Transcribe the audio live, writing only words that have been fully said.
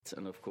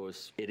And of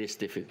course, it is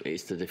difficult.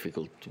 It's a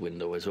difficult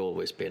window, has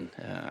always been.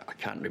 I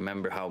can't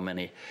remember how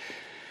many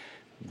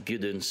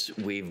good ones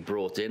we've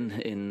brought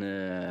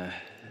in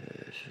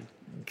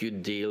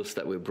good deals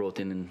that we brought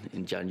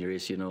in January.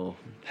 You know,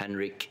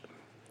 Henrik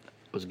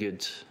was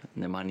good.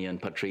 Nemanja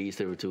and Patrice,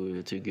 they were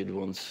two good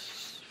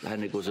ones.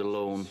 Henrik was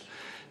alone.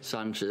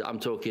 Sanchez, I'm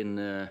talking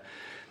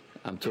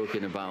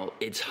about.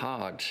 It's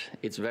hard.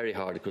 It's very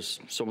hard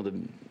because some of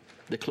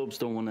the clubs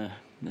don't want to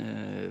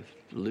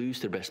lose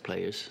their best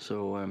players.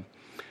 So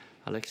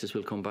Alexis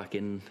will come back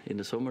in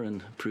the summer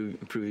and prove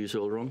you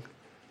all wrong.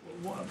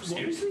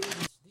 Seriously?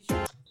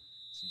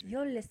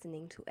 You're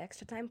listening to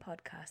Extra Time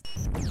Podcast.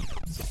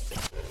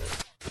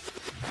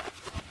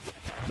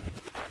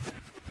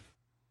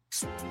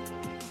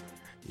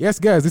 Yes,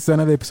 guys, this is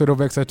another episode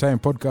of Extra Time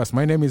Podcast.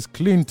 My name is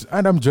Clint,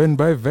 and I'm joined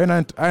by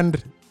Venant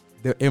and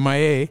the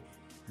MIA,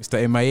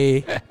 Mr.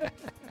 MIA,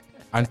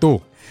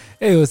 Anto.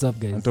 Hey, what's up,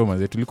 guys? Anto,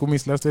 manze,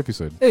 tulikumiss last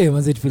episode. Hey,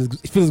 manze, it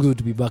feels good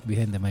to be back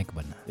behind the mic,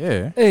 bana.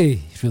 Yeah. Hey,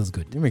 it feels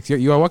good.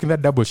 You are working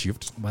that double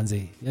shift.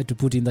 Manze, you had to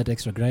put in that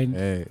extra grind.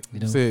 You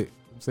know. Say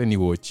ni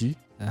watchi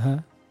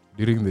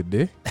during the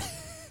day,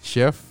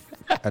 chef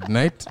at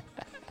night.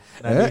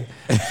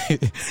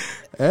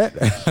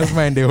 Let's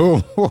mind the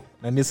home.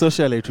 And it's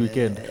socialite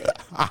weekend.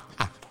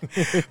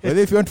 But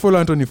if you want to follow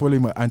Anthony, follow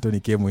him at Anthony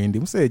K.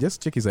 Muhindi. Say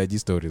just check his IG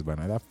stories,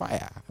 man. They're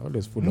fire.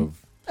 Always full of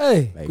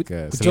like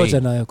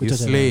slaying. You're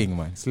slaying,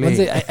 man. Slaying.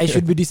 Manze, I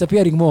should be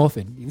disappearing more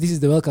often. If this is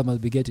the welcome I'll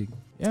be getting.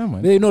 Yeah,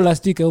 man. But you know,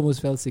 last week I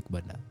almost fell sick,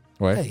 man.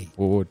 Why? Hey.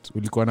 What?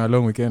 Ulikuwa na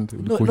long weekend?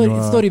 No,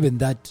 it's not even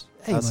that.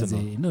 Hey,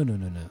 manze, no.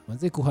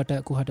 Manze,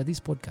 kuhata this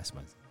podcast,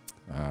 man.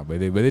 By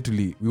the way,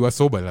 we were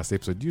sober last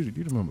episode. Do you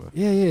remember?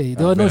 Yeah.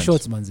 There were no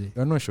shots, manze.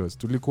 There were no shots.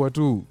 Tulikuwa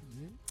tu.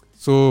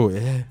 So,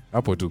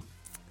 hapo tu.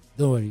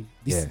 Don't worry.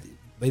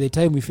 By the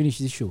time we finish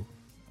this show,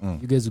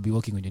 you guys will be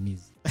walking on your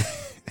knees.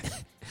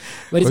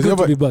 But it's good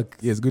to be back.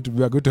 Yes, good to be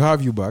back. Good to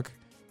have you back.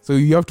 So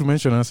you have to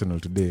mention Arsenal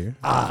today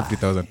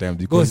 50,000 times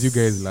because you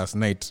guys last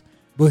night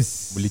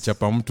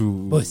mlichapa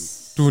mtu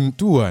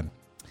 2-1.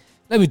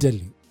 Let me tell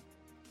you.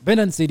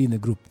 Benan said in the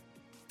group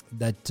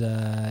that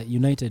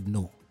United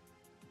know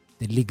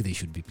the league they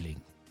should be playing.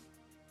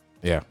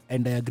 Yeah.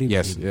 And I agree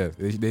with him. Yes.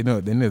 They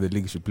know the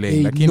league should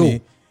play. They Lakini know.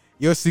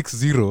 You're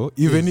 6-0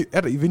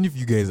 even if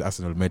you guys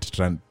Arsenal met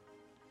Tranmere.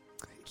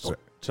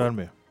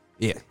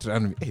 Yeah,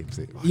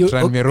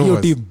 Tranmere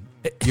Your team.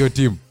 Your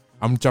team.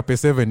 Amchape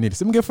 7-0.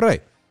 Simgefry.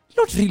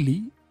 Not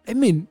really. I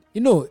mean, you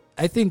know,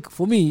 I think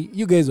for me,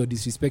 you guys are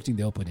disrespecting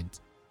the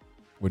opponent.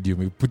 What do you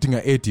mean? Putting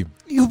an A team?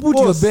 You put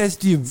your best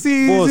team.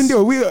 See,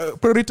 we are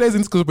prioritizing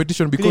this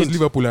competition because Clint.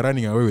 Liverpool are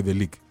running away with the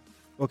league.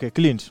 Okay,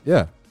 Clint.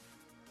 Yeah.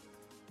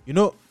 You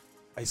know,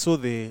 I saw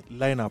the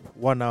lineup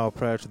 1 hour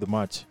prior to the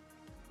match.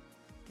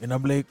 And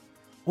I'm like,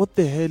 what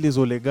the hell is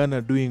Ole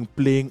Gunnar doing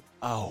playing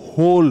a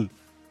whole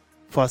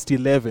first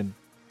 11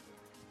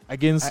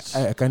 against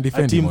I can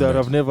defend a team him on that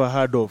I've never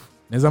heard of?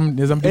 Nezam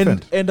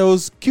defend. And I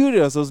was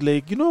curious. I was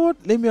like, you know what?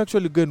 Let me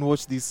actually go and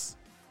watch this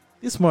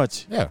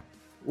match. Yeah.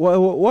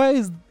 Why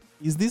is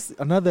this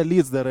another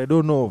Leeds that I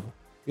don't know of?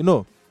 You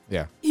know?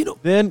 Yeah. You know.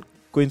 Then,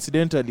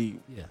 coincidentally,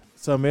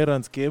 some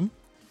errands came.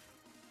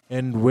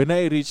 And when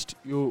I reached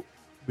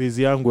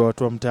bezi yangu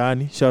watu wa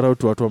mtaani, shout out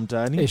to watu wa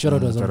mtaani. Hey, shout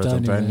out to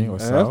Mtaani.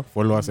 What's up?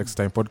 Follow us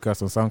Extra Time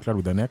Podcast on SoundCloud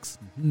with an X.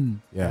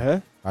 Yeah.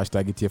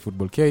 Hashtag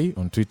 #ETFootballK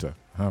on Twitter.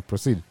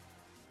 Proceed.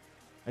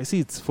 I see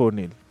it's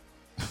 4-0.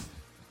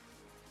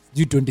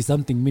 Due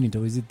 20-something minute,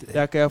 or is it?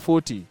 Dakika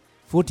 40.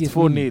 40th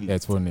 4-0. Yeah,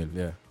 it's 4-0.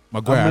 Yeah.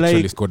 Maguire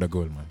actually scored a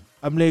goal, man.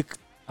 I'm like,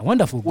 a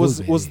wonderful goal.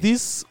 Was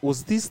this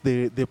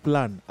the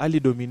plan? Early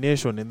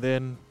domination, and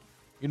then,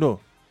 you know.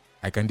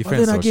 I can But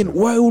defend. then again,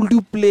 why would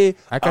you play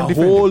a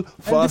whole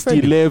first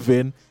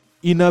 11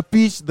 in a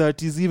pitch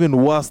that is even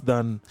worse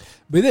than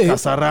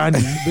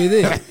Kasarani?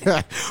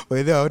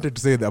 By the way, I wanted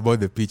to say about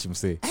the pitch.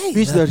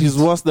 Pitch that is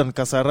worse than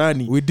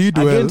Kasarani. We did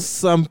well against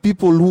some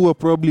people who were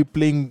probably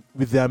playing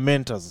with their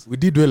mentors. We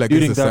did well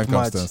against the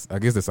circumstances.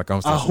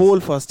 A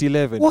whole first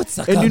 11. What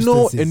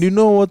circumstances? And you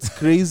know what's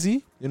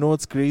crazy?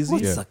 What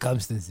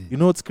circumstances? You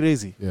know what's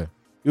crazy? Yeah.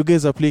 You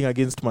guys are playing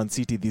against Man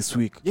City this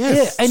week.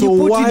 Yes. And so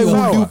you put why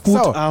would you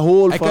put a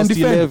whole first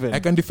 11? I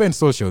can defend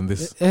Social on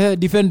this.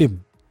 Defend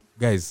him.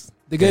 Guys.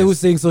 The guy who's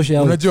saying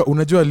Social.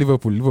 Unajua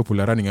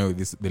Liverpool are running away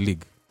with the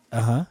league.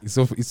 Uh-huh.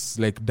 It's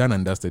like done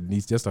and dusted.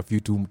 It's just a few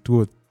 2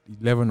 or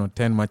 11 or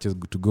 10 matches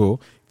to go.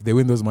 If they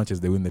win those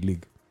matches, they win the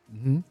league.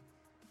 Mm-hmm.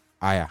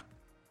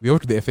 We go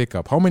to the FA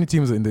Cup. How many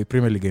teams in the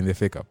Premier League in the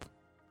FA Cup?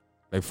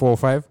 Like 4 or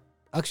 5?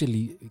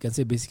 Actually, you can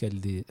say basically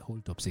the whole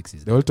top 6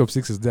 is there. The whole top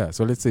 6 is there.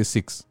 So let's say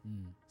 6.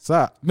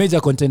 So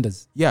major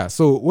contenders. Yeah.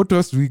 So what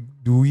else do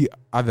we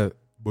other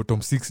bottom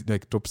 6,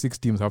 like top 6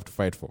 teams have to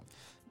fight for?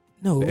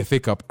 No. The FA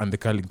Cup and the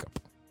Carling Cup.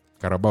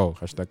 Carabao.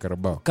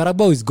 #Carabao.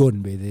 Carabao is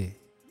gone, by the.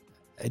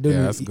 I don't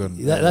know. That's gone.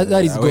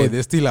 That is gone.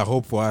 There's still a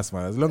hope for us,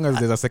 man. As long as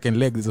there's a second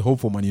leg, there's a hope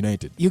for Man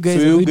United. You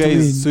guys are going to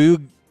win. So you,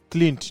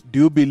 Clint, do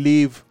you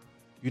believe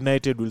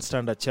United will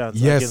stand a chance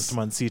against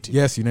Man City?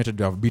 Yes, United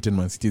have beaten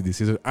Man City this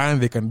season,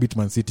 and they can beat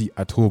Man City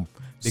at home.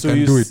 They so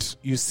can do it.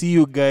 You see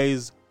you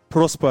guys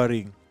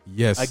prospering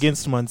Yes.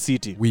 against Man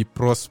City. We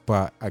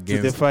prosper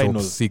against the final.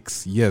 top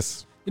 6.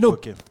 Yes. You know,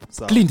 Okay.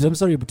 So Clint, I'm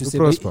sorry to We say,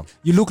 prosper. but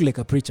you look like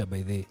a preacher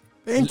by the.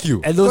 Thank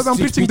you. And those Because I'm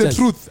street preaching the preachers.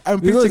 truth. I'm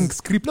Because- preaching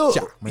scripture.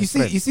 No, my you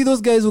friend. see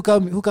those guys who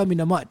come in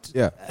a mat.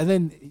 Yeah. And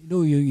then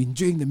you're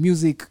enjoying the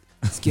music,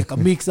 sikia ka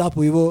mix up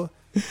hivyo.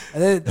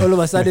 And then all of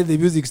a sudden the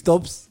music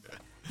stops.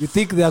 You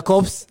think they are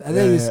cops, and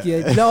then you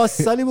sikia now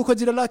salimu kwa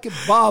jina lake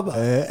baba.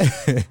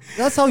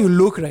 That's how you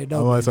look right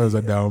now. Our sons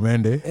are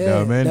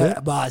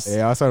Daumende. Bas.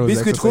 Our son was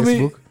Biscuit exercise Kumi.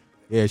 book.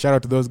 Yeah, shout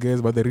out to those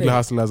guys, but the real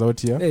hustlers out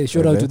here. Hey,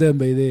 shout out to them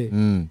by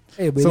the.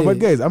 Hey, by So, the- but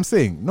guys, I'm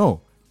saying,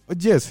 no.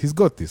 But yes, he's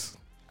got this.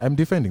 I'm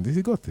defending this.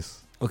 He got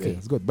this. Okay. Yeah,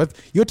 he's got. But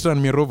you're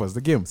Tranmere Rovers,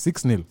 the game,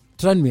 6-0.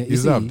 Tranmere, you see,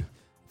 Deserved.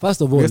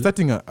 first of all, We're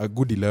starting a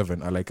good 11,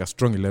 like a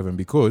strong 11,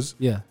 because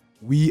yeah.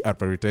 we are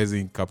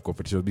prioritizing cup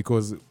competition.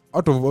 Because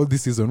out of all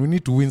this season, we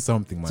need to win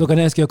something, man. So can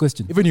I ask you a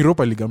question? Even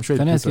Europa League, I'm sure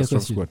Can I it ask puts you a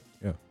a strong question?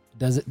 squad.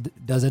 Yeah.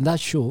 Doesn't that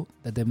show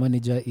that the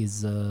manager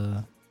is,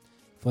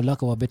 for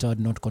lack of a better word,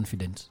 not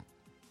confident?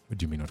 What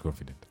do you mean not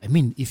confident? I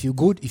mean, if you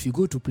go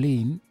to play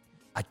in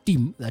a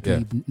team that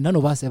none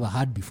of us ever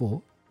had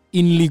before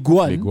in League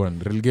One. League One,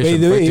 By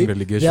relegation, the fighting way,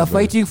 relegation. they are by the-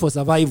 fighting for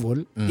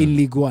survival in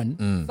League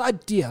One,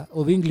 third tier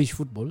of English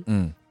football,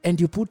 Mm.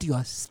 and you put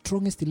your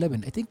strongest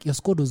 11. I think your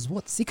squad was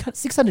what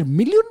 600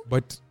 million.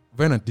 But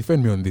Venant,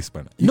 defend me on this,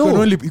 man. No.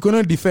 You can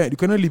only defend. You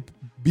can only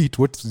beat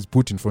what is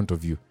put in front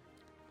of you.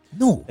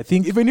 No, I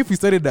think Even if we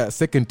started a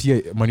second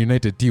tier Man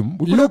United team,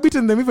 we could have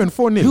beaten them even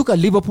 4-0. look at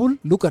Liverpool.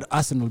 Look at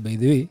Arsenal. By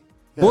the way,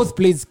 both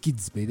plays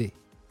kids. By the way,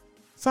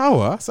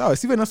 Sour.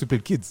 Even us we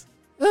played kids.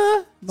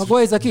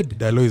 Maguire is a kid.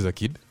 Dalot is a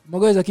kid.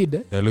 Maguire is a kid.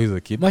 Dalot is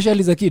a kid. Marshall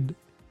is a kid.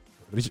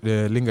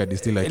 Lingard is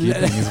still a kid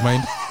in his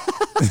mind.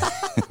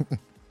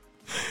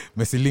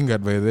 Messi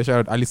Lingard, by the way,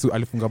 shout out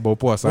alifunga bao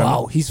poa sana.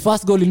 Wow, his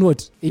first goal in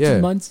what 18 Yeah.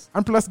 months?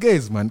 And plus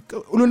guys, man,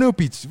 ulioneo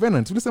pitch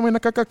Venant ulisema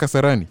inakaka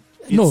Kasarani.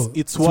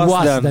 it's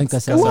worse than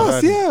Kasarani.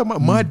 Worse, yeah,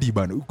 madi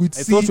bana. You could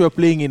I thought we see were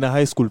playing in a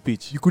high school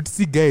pitch. you could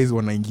see guys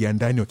wanaingia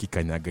ndani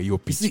wakikanyaga hiyo You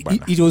pitch see, bana.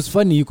 it was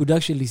funny. You could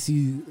actually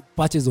see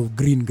patches of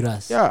green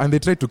grass. Yeah, and they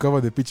tried to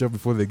cover the pitch up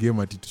before the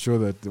game to show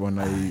that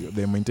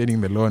they're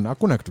maintaining the lawn.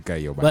 Hakuna kitu kaa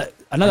hiyo bana. But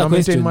another Wana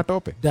maintain question: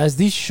 matope. does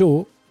this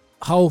show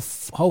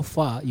how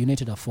far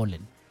United have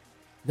fallen?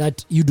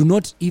 That you do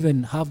not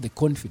even have the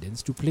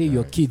confidence to play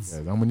your kids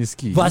Yeah,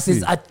 Amuniski. versus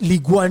You a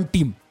League One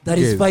team that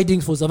is Yes.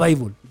 fighting for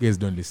survival. guys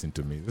don't listen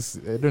to me.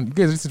 You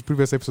guys listen to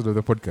previous episodes of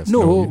the podcast.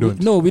 No, you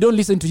don't. we don't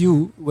listen to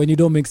you when you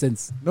don't make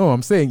sense. No,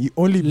 I'm saying you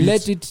only beat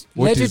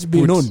Let is it be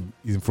put known.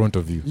 in front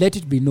of you. Let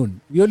it be known.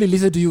 We only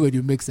listen to you when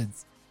you make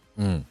sense.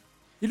 Mm.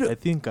 I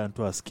think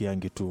Anto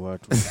askiangi tu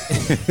watu.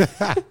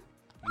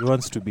 He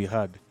wants to be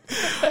heard.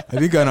 I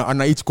think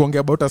ana each kuongea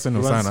about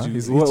Arsenal He wants sana. to-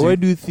 He's why itching.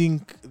 do you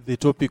think the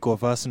topic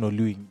of Arsenal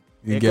doing?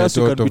 You I get guess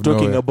you out can be of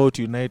talking nowhere. about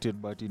United,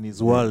 but in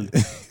his world,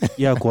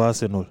 yeah, kwa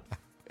Arsenal.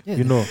 Yeah,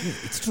 You know. yeah,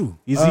 it's true.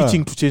 He's Ah.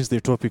 itching to change the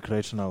topic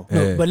right now.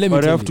 No, Yeah. but let me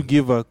But tell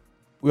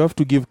we have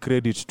to give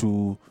credit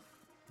to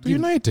To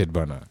United,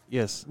 bana.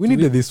 yes. We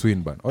needed this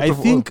win, ban. Out I of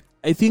all-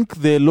 think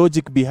the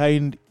logic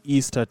behind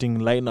his starting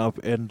lineup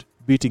and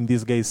beating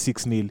these guys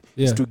 6-0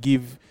 is Yeah. to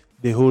give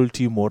the whole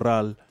team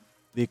morale.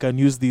 They can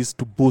use this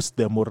to boost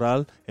their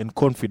morale and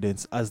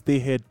confidence as they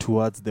head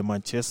towards the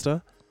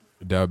Manchester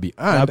Derby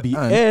Derby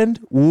and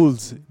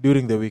Wolves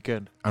during the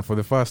weekend. and for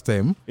the first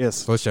time,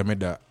 Yes. Solskjaer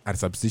made a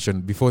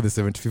substitution before the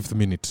 75th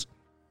minute.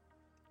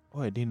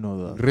 Oh, I didn't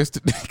know that.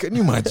 Rested. Can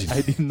you imagine?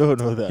 I did not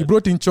know He that.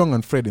 brought in Chong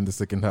and Fred in the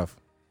second half.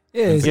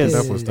 Yes, Yes, yes,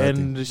 that was yes.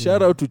 starting. And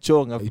shout out to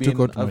Chong. He took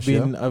out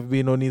I've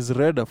been on his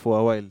radar for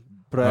a while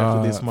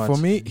prior to this match. For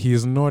me, he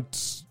has not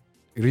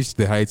reached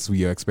the heights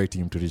we are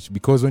expecting him to reach.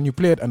 Because when you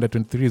play at under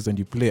 23s and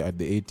you play at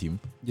the A team,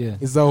 Yeah.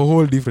 it's a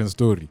whole different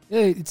story.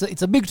 Yeah,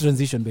 it's a big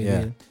transition, by the Yeah.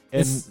 way.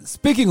 And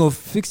Speaking of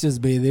fixtures,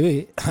 by the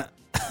way,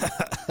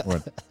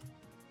 What?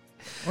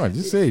 Oh,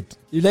 just say it.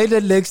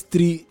 United next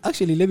 3.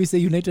 Actually, let me say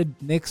United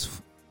next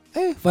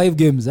 5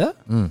 games. Huh?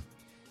 Mm.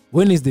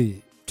 When is the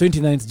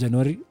 29th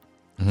January?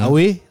 Mhm.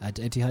 Away at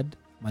Etihad,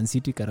 Man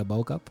City,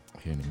 Carabao Cup.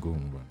 Hiyo ni ngumu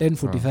bwana.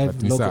 10:45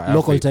 but ni saa local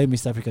halfway. time,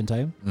 East African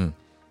time. Mm.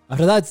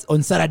 After that,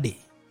 on Saturday,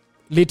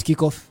 late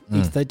kickoff,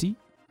 8:30.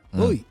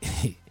 Oi,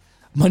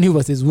 Manu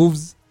versus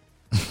Wolves.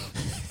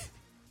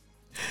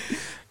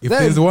 If Then-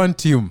 there's one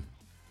team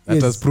that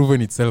Yes. has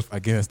proven itself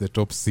against the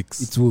top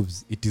 6, It's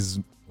Wolves. it is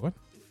what?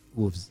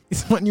 Wolves.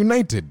 It's Man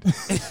United.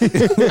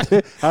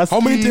 How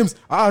many times?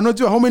 Not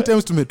sure. How many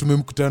times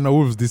tumemkutana na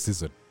Wolves this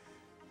season?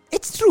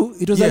 It's true.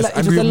 It was Yes, it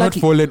and was we a have not lucky.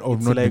 fallen or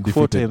it's not like been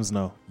 4 defeated. times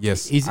now.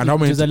 Yes. It's- And how it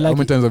many was a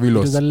lucky- times have we It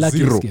lost? was a lucky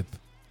 0. escape.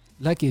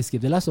 Lucky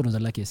escape. The last one was a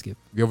lucky escape.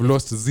 We have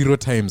lost 0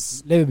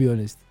 times. Let me be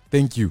honest.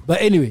 Thank you.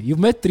 But anyway, you've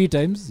met 3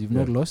 times. You've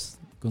not Yeah. lost.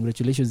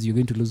 Congratulations. You're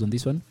going to lose on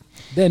this one.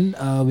 Then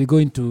we're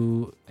going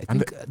to. I And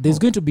think there's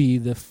going to be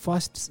the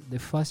first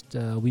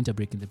winter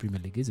break in the Premier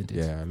League, isn't it?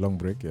 Yeah, long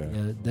break.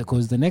 Yeah.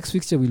 Because the next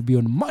fixture will be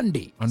on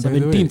Monday, And by the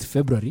way- 17th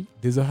February.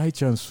 There's a high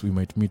chance we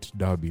might meet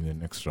Derby in the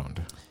next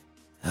round.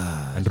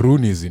 And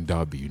Rooney is in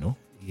Derby, you know.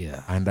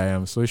 Yeah. And I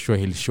am so sure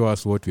he'll show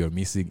us what we are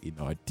missing in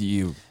our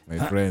team, my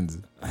friends.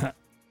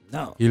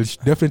 No. He'll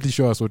definitely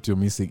show us what you're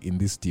missing in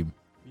this team.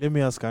 Let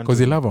me ask Anton. Because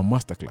he'll have a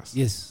masterclass.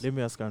 Yes. Let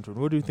me ask Anton.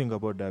 What do you think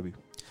about Derby?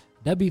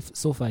 Derby,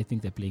 so far, I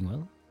think they're playing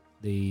well.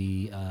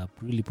 They are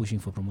really pushing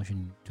for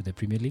promotion to the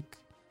Premier League.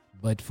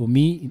 But for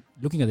me,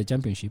 looking at the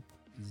Championship,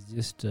 it's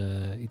just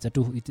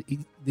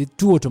the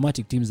two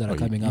automatic teams that are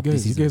coming up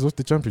this season. You guys watch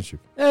the Championship?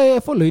 Yeah,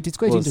 follow it. It's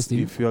quite interesting.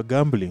 If you are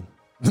gambling,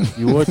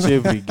 you watch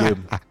every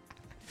game.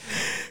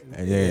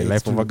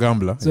 Life of a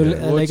gambler. So,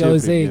 like I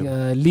was saying,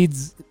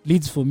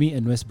 Leeds for me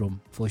and West Brom,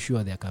 for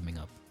sure, they're coming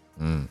up.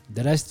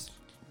 The rest,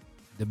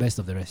 the best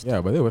of the rest.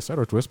 Yeah, but they were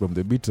started West Brom.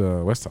 They beat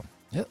West Ham.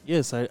 Yep.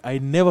 Yes, I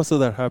never saw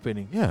that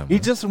happening. Yeah,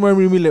 it just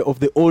reminded me of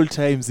the old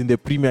times in the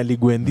Premier League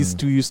when these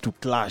two used to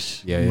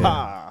clash.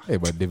 Yeah. Hey,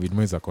 but David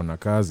Moyes akona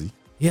kazi.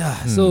 Yeah.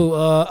 So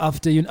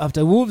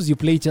after Wolves, you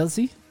play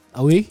Chelsea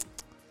away,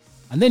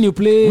 and then you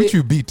play which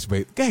you beat,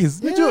 by guys.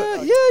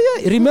 Yeah.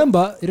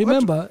 Remember.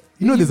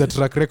 You know, there's a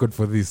track record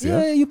for this.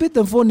 Yeah, you beat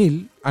them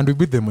 4-0, and we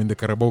beat them in the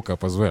Carabao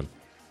Cup as well.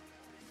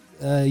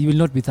 You will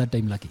not be third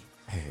time lucky.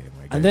 Hey,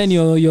 my and then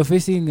you're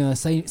facing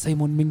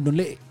Simon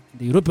Mignolet,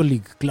 the Europa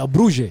League, Club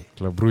Brugge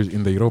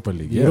in the Europa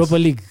League. Europa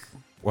League.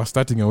 We're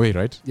starting away,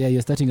 right? Yeah,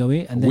 you're starting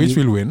away, and then which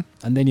will win,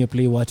 and then you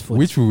play Watford,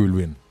 which we will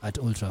win at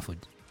Old Trafford.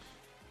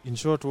 In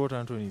short, what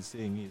Anthony is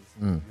saying is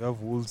you have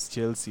Wolves,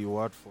 Chelsea,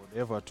 Watford,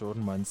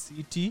 Everton, Man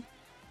City,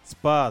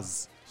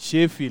 Spurs,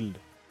 Sheffield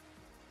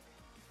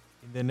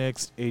in the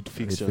next 8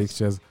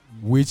 fixtures.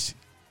 Which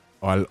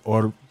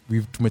or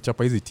we've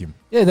tumechapa easy team.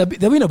 Yeah, they're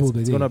winnable.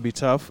 It's gonna be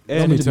tough.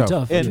 And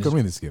you can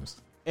win these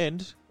games.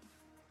 And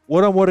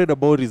what I'm worried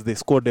about is the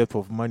score depth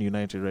of Man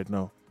United right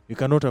now. You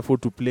cannot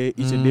afford to play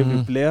each and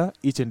every player,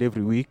 each and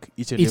every week,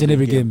 each and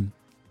every game.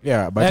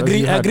 Yeah, but I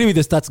agree with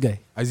the stats guy.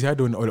 As you had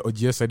on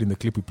OGS said in the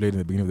clip we played in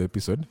the beginning of the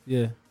episode,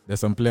 there's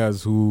some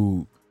players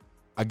who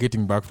are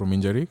getting back from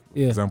injury. For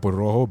example,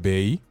 Rojo,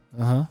 Bay.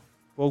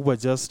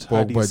 Pogba just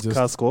had his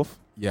cast off.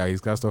 Yeah,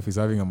 his cast off. He's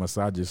having a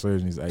massage. I saw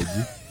it in his IG.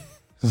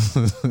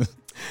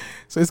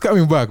 So he's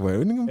coming back,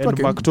 man. And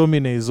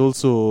McTominay is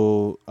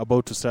also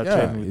about to start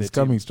training with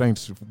the team. He's trying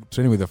to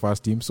train with the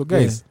first team. So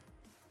guys,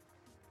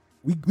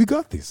 we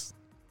got this.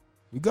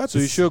 So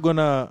you're sure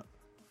gonna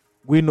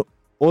win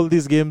all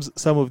these games,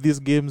 some of these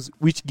games?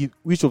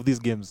 Which of these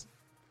games?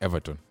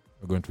 Everton.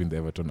 We're going to win the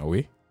Everton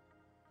away.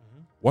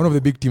 One of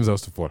the big teams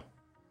has to fall.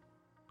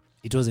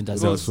 It wasn't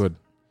as well.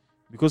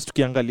 Because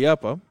tukiangalia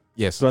hapa,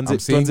 yes,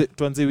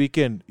 tuanze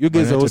weekend. You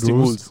guys are hosting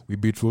Wolves. We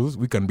beat Wolves.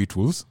 We can beat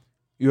Wolves.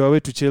 You are away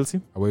to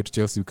Chelsea. We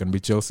can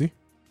beat Chelsea.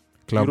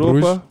 Club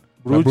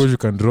Brugge, you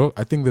can draw.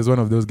 I think there's one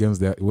of those games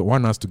there.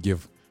 One has to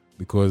give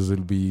because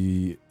it'll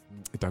be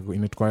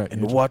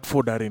and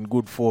Watford are in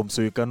good form,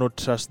 so you cannot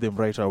trust them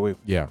right away.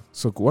 Yeah.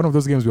 So one of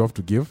those games we have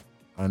to give,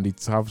 and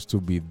it has to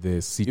be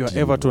the City. You're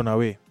Everton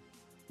away.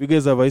 You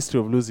guys have a history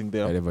of losing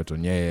there. At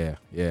Everton, yeah.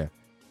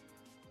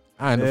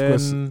 And of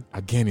course,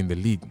 again in the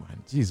league,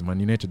 man. Jeez, Man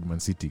United, Man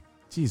City.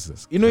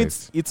 Jesus. You know,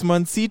 it's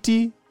Man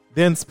City,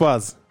 then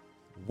Spurs,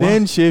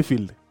 then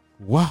Sheffield.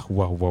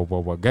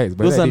 Wow, guys.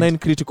 Those are 9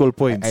 critical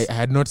points. I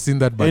had not seen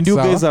that. But and you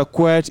guys are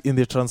quiet in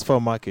the transfer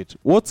market.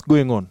 What's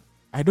going on?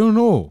 I don't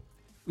know.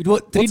 With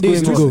what? 3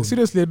 days to go.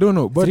 Seriously, I don't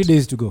know. But 3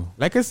 days to go.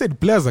 Like I said,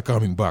 players are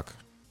coming back.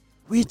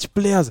 Which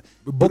players?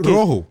 Okay,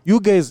 Rojo. You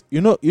guys,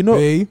 you know.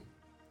 Bay,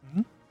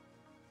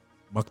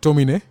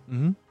 McTominay,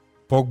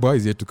 Pogba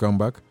is yet to come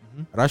back.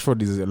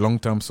 Rashford is a long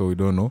term, so we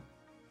don't know.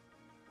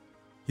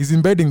 He's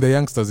embedding the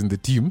youngsters in the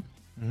team,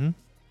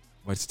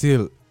 but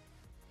still,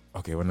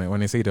 okay.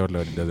 When I say it out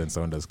loud, it doesn't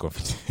sound as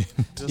confident.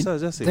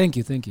 Just say. Thank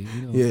you.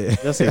 Yeah,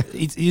 just say.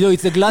 It's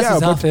the glass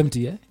is half empty.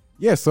 Yeah.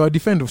 Yeah. So I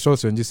defend of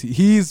Solskjaer and just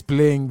he's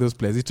playing those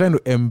players. He's trying to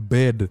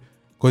embed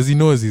because he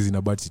knows he's in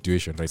a bad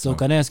situation right now. So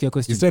can I ask you a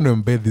question? He's trying to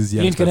embed these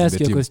youngsters. Can I ask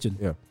you a question?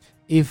 Yeah.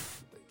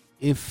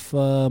 If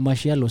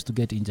Martial was to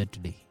get injured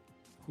today,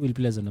 who will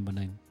play as a number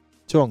 9?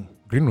 Chong.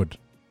 Greenwood.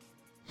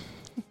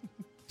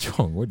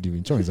 Chong, what do you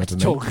mean? Chong is not a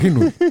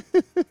 9.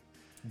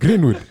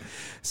 Greenwood.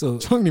 So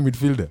Chong the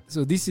midfielder.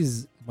 So this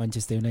is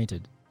Manchester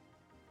United,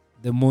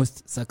 the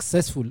most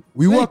successful.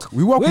 We work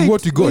with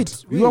what you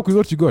got. We work with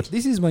what you got.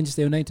 This is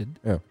Manchester United.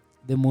 Yeah.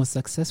 The most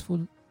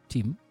successful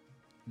team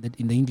that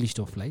in the English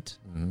top flight.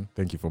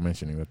 Thank you for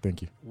mentioning that.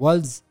 Thank you.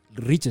 World's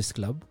richest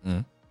club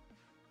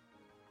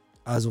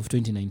as of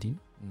 2019.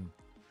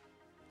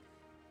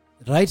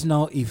 Right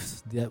now,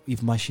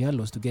 if Martial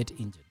was to get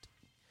injured,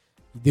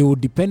 they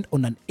would depend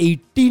on an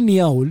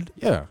 18-year-old,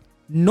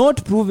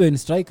 not proven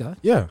striker,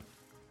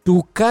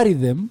 to carry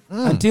them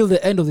until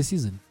the end of the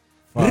season.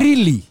 Wow.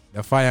 Really? There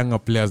are 5 younger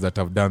players that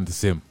have done the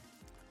same.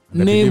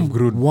 Name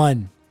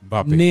one.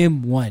 Mbappe.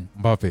 Name one.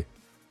 Mbappe.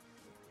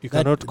 You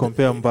cannot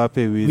compare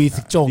Mbappe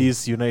with Chong.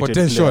 These United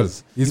potential.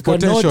 players. His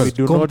potential. We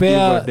do not give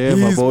a damn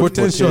his about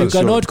potential. You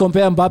cannot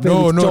compare Mbappe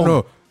with Chong.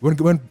 No. When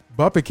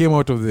Mbappe came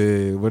out of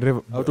the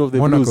Monaco,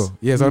 Blues.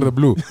 Yes, out of the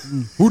blue.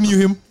 Who knew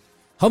him?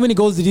 How many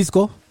goals did he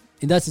score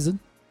in that season?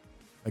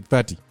 Like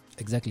 30.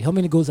 Exactly. How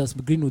many goals has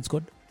Greenwood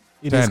scored?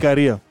 In his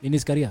career.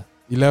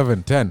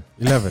 11. 10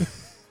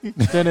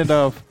 and a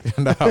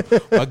half.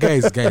 But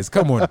guys,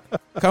 come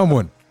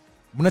on.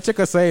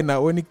 Mnacheka sai na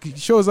when he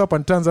shows up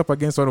and turns up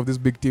against one of these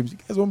big teams, you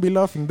guys won't be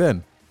laughing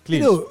then.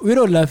 Clint. We're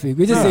not laughing.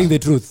 We're just saying the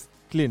truth.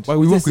 Clint. But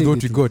we We're work just with saying what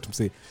the we truth.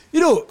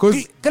 got.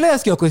 Say, Can I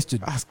ask you a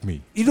question? ask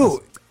me.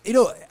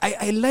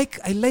 I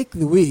like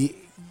the way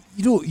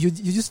you're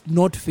just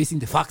not facing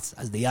the facts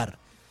as they are.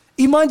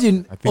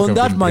 Imagine I think on I've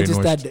that been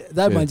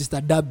brainwashed.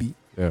 Manchester derby,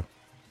 Yeah.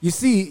 you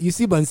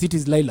see Man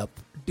City's lineup: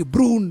 De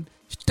Bruyne,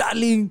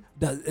 Sterling,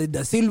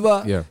 Da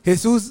Silva, Yeah.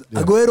 Jesus,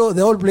 Yeah. Aguero.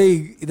 They're all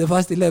playing in the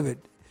first 11,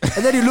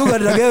 and then you look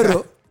at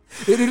Aguero.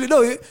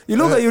 You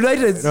look at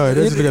United. No,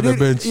 let's look at the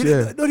bench.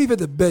 Yeah. Not even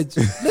the bench.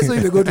 Let's not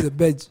even go to the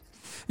bench.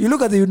 You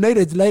look at the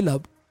United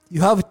lineup.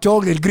 You have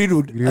Chong and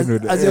Greenwood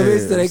as your main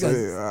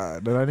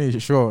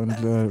strikers. Sure,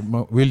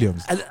 and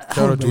Williams. And-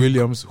 Shout out to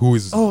Williams, who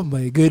Oh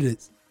my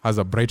goodness. has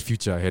a bright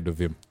future ahead of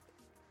him.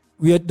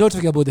 We are not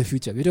talking about the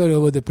future. We're talking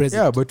about the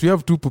present. Yeah, but we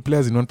have two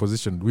players in one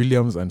position,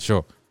 Williams and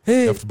Shaw.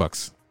 Hey, Left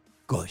backs.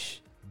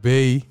 gosh.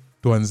 Bay,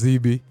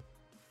 Tuanzibi,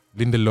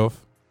 Lindelof,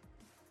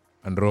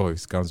 and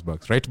Royce comes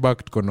back. Right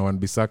back, tuko na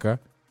Wan-Bissaka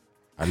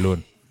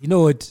alone. You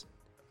know what?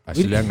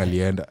 Ashiliang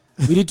alienda.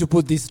 We need to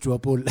put this to a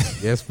poll.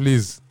 Yes,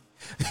 please.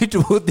 We need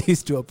to put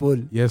this to a poll.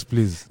 Yes,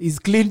 please. Is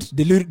Clint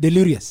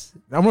delirious?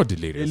 I'm not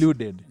delirious.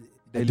 Deluded.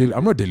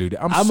 I'm not deluded.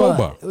 I'm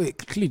sober. Wait,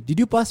 Clint, did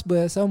you pass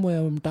by somewhere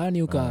mtaani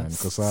uka?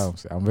 Niko sawa.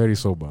 I'm very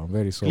sober. I'm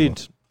very sober.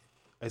 Clint,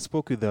 I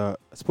spoke with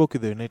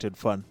the United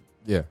fan.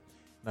 Yeah.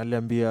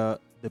 Naliambia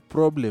the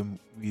problem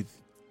with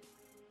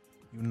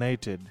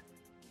United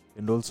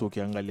and also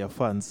ukiangalia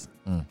fans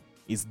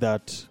is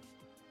that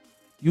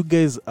you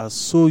guys are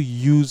so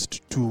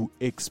used to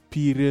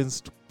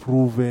experienced,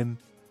 proven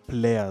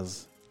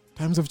players.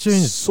 Times have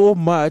changed. So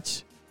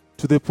much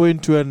to the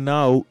point where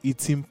now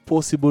it's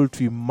impossible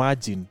to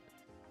imagine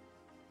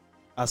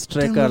a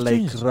striker have like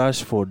changed.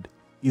 Rashford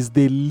is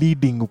the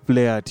leading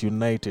player at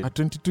United. A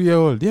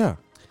 22-year-old, yeah.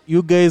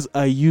 You guys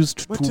are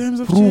used But to times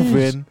have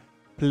proven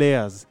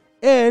players.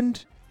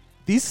 And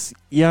these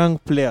young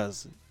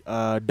players,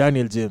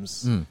 Daniel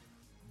James,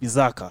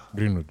 Bizaka,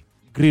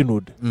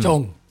 Greenwood.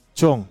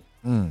 Chong.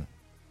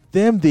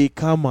 them they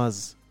come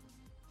as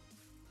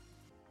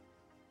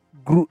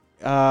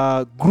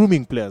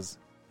grooming players.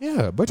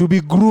 Yeah, but To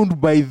be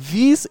groomed by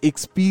these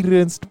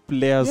experienced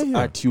players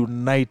Yeah. at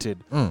United.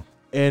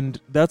 And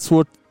that's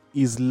what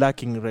is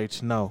lacking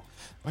right now.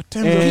 but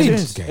times have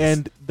changed, guys.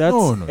 And that's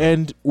No.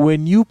 and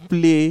when you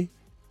play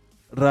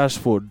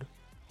Rashford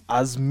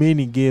as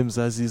many games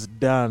as he's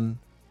done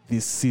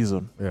this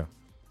season, Yeah.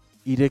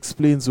 it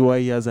explains why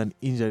he has an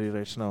injury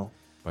right now.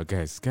 But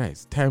guys,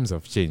 times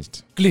have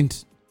changed.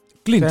 Clint.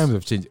 Times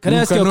have changed. Can I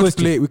ask you a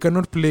question? We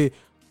cannot play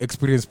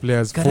experienced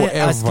players Can forever. I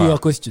ask you a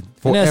question?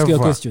 Can I ask you a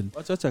Forever. question?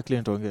 Wacha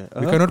Clint ongea.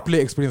 We cannot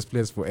play experienced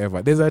players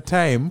forever. There's a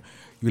time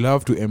you'll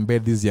have to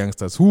embed these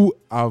youngsters who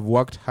have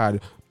worked hard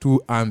to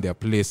earn their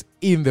place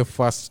in the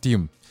first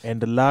team.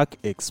 And lack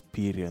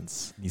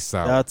experience. Ni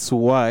sawa. That's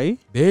why.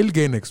 They'll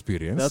gain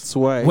experience That's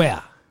why.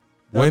 Where?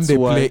 when that's they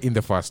why- play in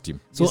the first team.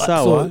 So,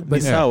 Nisawa,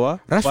 but Nisawa,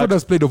 Rashford but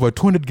has played over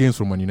 200 games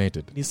for Man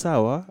United.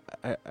 Nisawa,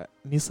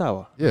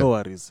 Nisawa, Yeah. no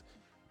worries.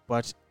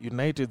 But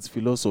United's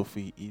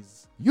philosophy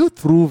is Youth.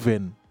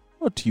 proven,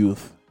 not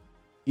youth.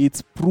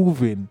 It's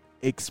proven,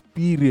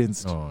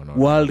 experienced, No.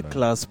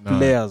 world-class No.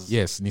 players.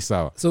 Yes, ni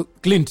sawa. So,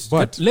 Clint,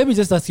 But- let me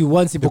just ask you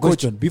one simple The coach-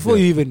 question before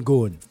yeah. you even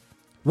go on.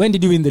 When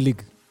did you win the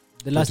league?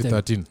 The last time?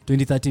 2013.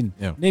 2013.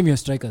 Yeah. Name your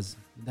strikers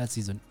in that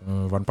season.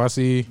 Van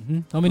Persie,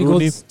 How many Rooney.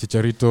 goals?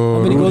 Chicharito,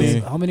 How many Rooney,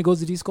 goals? How many goals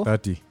did he score?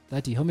 30,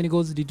 30. How many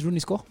goals did Rooney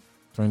score?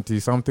 20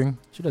 something,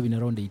 Should have been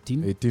around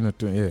 18. 18 or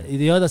 20, yeah.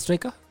 The other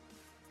striker?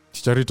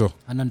 Chicharito,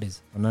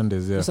 Hernandez.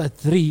 Hernandez, yeah. Those are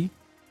three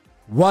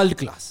world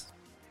class.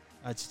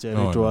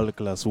 Chicharito No.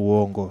 world-class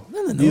uongo.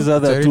 No. These are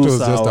the Chicharito two is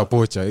just a sour.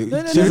 poacher. These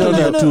are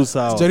no, the two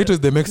sour. Chicharito is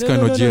the Mexican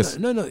OGS.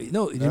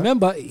 No.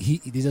 Remember,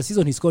 there's a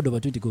season he scored over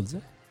 20 goals. Eh?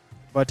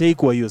 But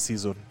haikuwa hiyo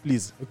season,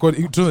 please. It was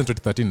in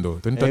 2013 though.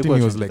 2013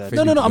 he was like 2013.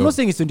 No. fading I'm to not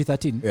saying it's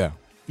 2013. Yeah,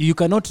 You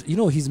cannot,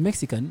 he's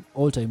Mexican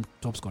all-time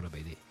top scorer by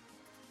the way.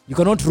 You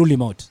cannot rule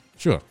him out.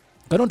 sure.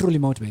 You cannot rule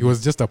him out. By He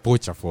was just a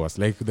poacher for us,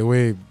 like the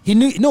way He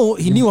knew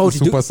how to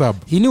super do. sub,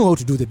 He knew how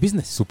to do the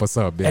business, super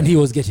sub, yeah. and he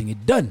was getting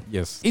it done.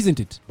 yes. Isn't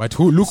it? But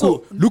look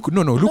So-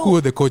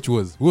 who the coach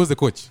was. Who was the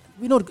coach?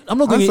 I'm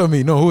not going. Answer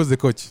me. No, who was the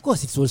coach? Of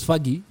course, it was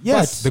Fergie.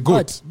 Yes, the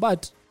GOAT.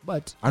 But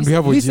And we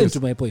have listen OGS.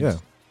 to my point. Yeah.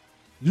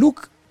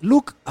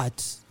 Look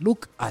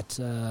at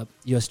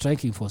your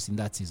striking force in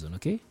that season.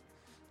 Okay,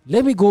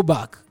 let me go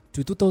back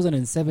to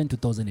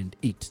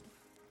 2007-2008,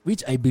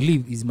 which I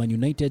believe is Man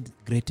United's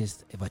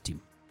greatest ever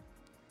team,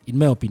 in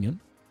my opinion.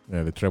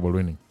 Yeah, the treble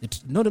winning.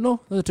 No,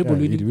 not the triple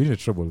Yeah, winning. we did a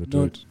treble. The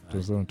No.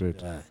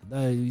 2008.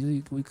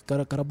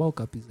 Carabao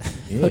Cup is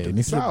Yeah,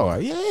 ni sawa.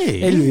 Yeah,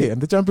 Anyway. yeah,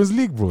 and the Champions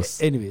League, bros.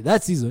 anyway.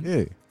 That season,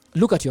 Yeah.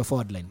 look at your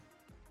forward line.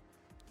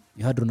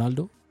 You had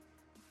Ronaldo,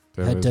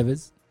 you had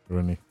Tevez,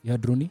 Rooney. you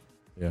had Rooney,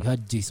 Yeah. you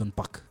had Jason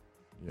Park,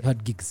 Yeah. you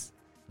had Giggs.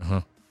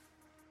 Uh-huh.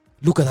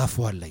 Look at that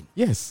forward line.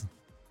 Yes.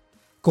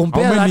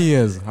 Compare How many that.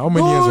 years? How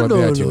many years were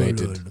they at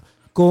United? No.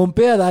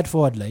 Compare that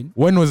forward line.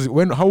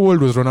 How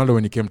old was Ronaldo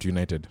when he came to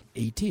United?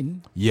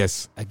 18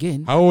 Yes.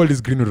 again. How old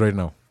is Greenwood right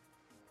now?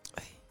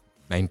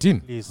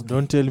 19. Please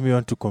don't tell me you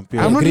want to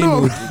compare. I'm not,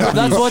 no.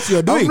 That's what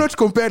you're doing. I'm not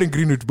comparing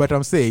Greenwood, but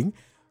I'm saying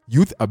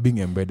youth are being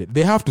embedded.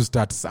 They have to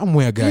start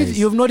somewhere, guys.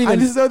 You've not even.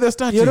 And this is how they're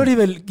starting.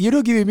 You're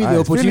not giving me the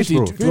opportunity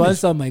to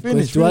answer my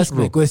question. To ask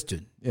my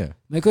question. Yeah.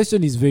 My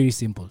question is very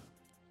simple.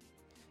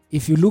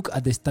 If you look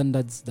at the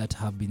standards that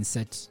have been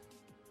set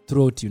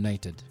throughout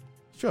United,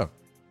 Sure.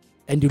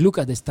 and you look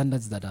at the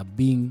standards that are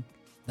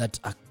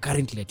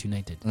currently at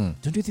United,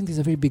 don't you think there's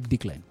a very big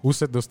decline? Who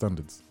set those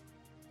standards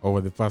over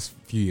the past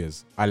few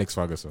years? Alex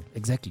Ferguson.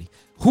 Exactly.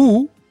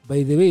 Who,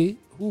 by the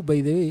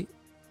way,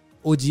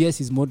 OGS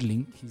is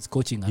modeling his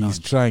coaching around. He's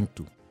trying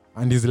to.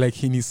 And he's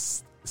like in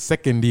his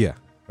second year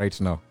right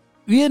now.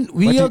 We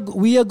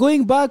are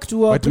going back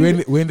to our.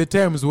 But when the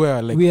times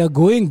where like we are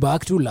going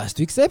back to last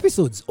week's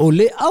episodes.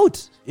 Ole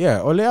out. yeah,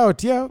 Ole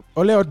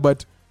out,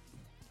 but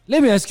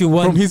Let me ask you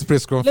one. from his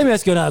press conference. Let me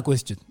ask you another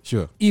question.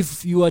 Sure.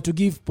 If you were to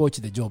give Poch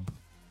the job,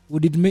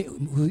 would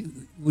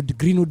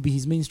Greenwood be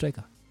his main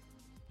striker?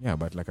 Yeah,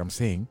 but like I'm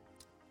saying,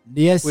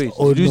 Yes Wait,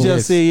 or did you no?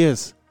 just say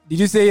yes? Did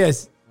you say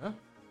yes? Huh?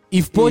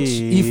 If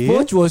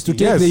Poch was to take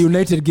Yes. the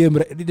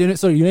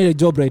United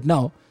job right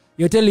now,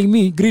 you're telling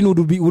me Greenwood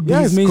would be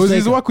yes, his main because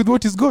he's striker? work with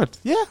what he's got.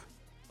 Yeah.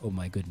 Oh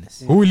my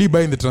goodness. Who will he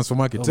buy in the transfer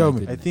market? Oh Tell my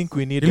me. goodness. I think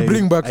we need. He'll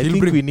bring back- I he'll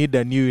think bring- we need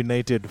a new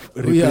United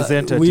We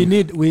representative.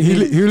 need.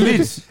 He'll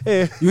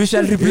lead. We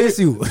shall replace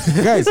you.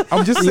 Guys,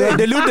 I'm just You are saying.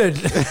 deluded.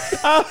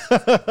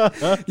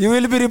 You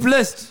will be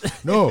replaced.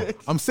 No,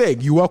 I'm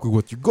saying you work with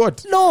what you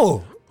got.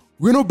 No.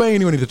 We're not buying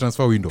anyone in the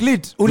transfer window.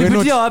 Clit, We're not-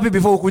 ulipitia wapi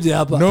before ukuje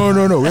hapa? No.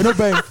 We're not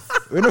buying.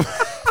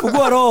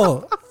 Fungua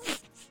roho.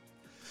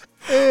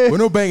 We're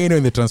not buying anyone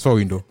in the transfer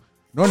window.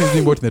 No one is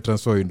being bought in the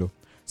transfer window.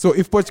 So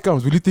if Poch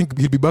comes, will you think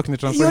he'll be back in the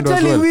transfer You're window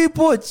as telling well? me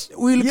Poch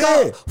will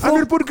Yeah, come and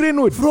we'll put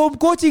Greenwood. from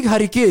coaching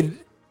Hurricane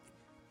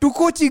to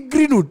coaching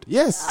Greenwood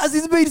Yes. as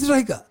his main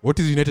striker. What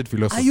is United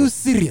philosophy? Are you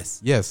serious?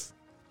 Yes.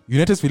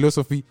 United's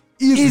philosophy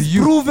is He's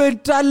youth. proven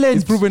talent.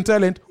 It's proven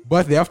talent,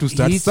 but they have to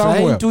start He's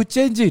somewhere. trying to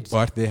change it.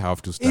 But they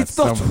have to start It's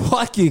not somewhere.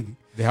 working.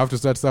 They have to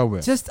start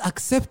somewhere. Just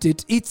accept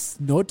it. It's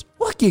not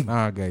working.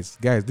 Guys,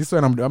 this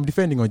one I'm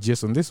defending on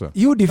Jess on this one.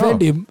 You defend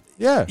No. him.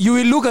 Yeah. You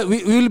will look at.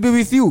 We will be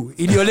with you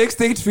in your next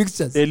 8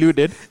 fixtures.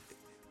 Deluded.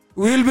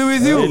 We will be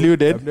with you.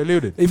 Deluded. I'm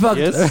deluded. In fact,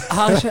 Yes.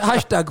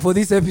 hashtag for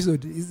this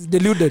episode is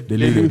deluded.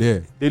 Deluded, yeah.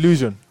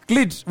 Delusion.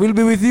 Clint will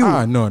be with you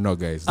No,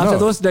 guys. after No.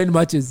 those 9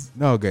 matches.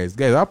 No, guys,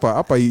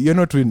 upper, you're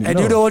not winning. And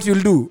no. you know what you'll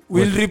do?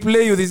 We'll What?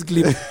 replay you this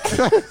clip.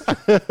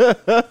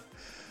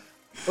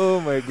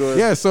 Oh my god.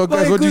 Yeah, so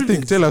guys, My what do you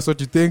think? goodness. Tell us what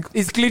you think.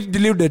 Is Clint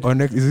deluded? On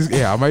next, is this,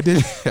 yeah, am I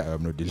deluded?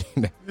 I'm not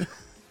deluded.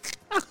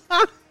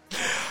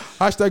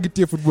 Hashtag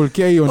ETA Football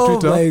KE on Oh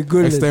Twitter. my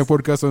goodness. Extra Time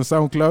Podcast on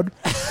SoundCloud.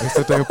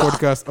 Extra Time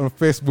Podcast on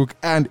Facebook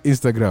and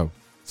Instagram.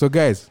 So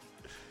guys,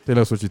 tell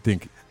us what you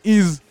think.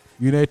 Is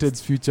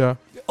United's future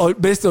Or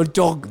based on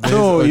Chong. No, Based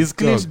on he's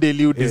clean Chong?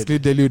 deluded. Is clearly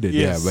deluded?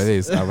 Yes. Yeah, but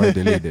it's am I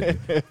deluded?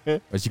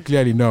 But you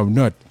clearly know I'm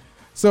not.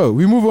 So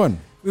we move on.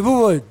 We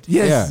move on.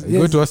 Yes. Yeah,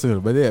 go to Arsenal,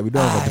 but yeah, we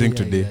don't have a drink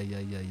today.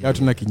 Yeah.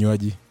 Hatuna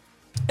kinywaji.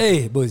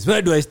 Hey, boys,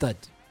 where do I start?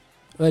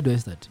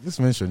 Just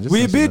mention.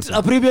 We beat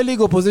a Premier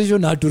League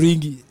opposition at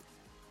Turingi.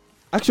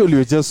 Actually,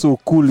 we're just so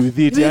cool with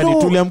it. You Yani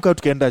know- tuliamka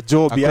tukaenda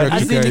job. Hakuna Yani.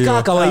 kitu. As in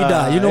kaa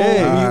kawaida. You know,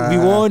 Hey.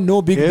 we won,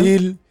 no big Yeah.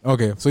 deal.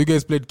 Okay, so you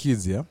guys played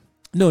kids, yeah?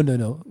 No.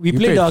 We You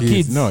played our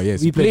kids. No, yes.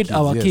 We you played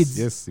our yes, kids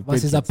yes, you played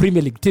versus a kids.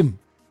 Premier League team.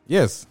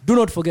 Yes. Do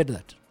not forget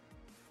that.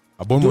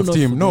 A Bournemouth not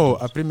team. forget No,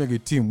 it. a Premier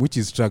League team which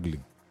is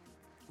struggling.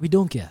 We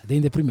don't care. They're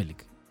in the Premier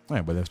League.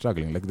 Yeah, but they're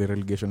struggling, like the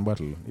relegation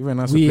battle. Even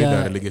us We played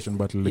are- a relegation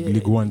battle, like Yeah,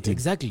 League One team.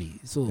 Exactly.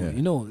 So, Yeah.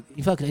 you know,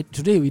 in fact,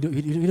 today we don't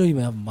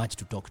even have much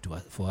to talk to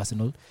for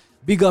Arsenal.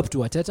 Big up to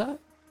Arteta.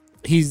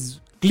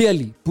 He's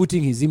clearly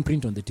putting his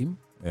imprint on the team.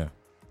 Yeah.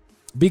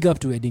 Big up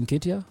to Edin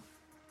Ketia,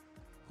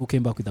 who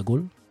came back with a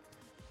goal.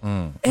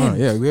 And-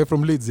 Yeah, we're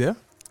from Leeds, yeah?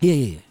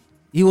 Yeah.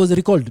 He was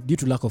recalled due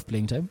to lack of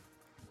playing time.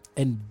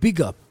 And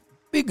big up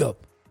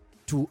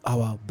to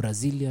our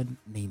Brazilian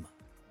Neymar.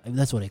 I mean,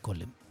 that's what I call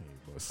him.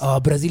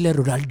 Our Brazilian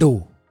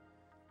Ronaldo,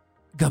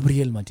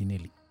 Gabriel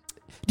Martinelli.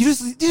 Did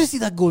you see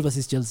that goal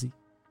versus Chelsea?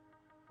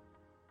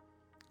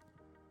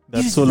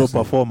 That Yes, solo yes, That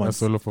performance.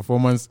 solo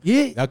performance.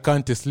 Yeah. That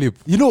can't sleep.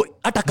 You know,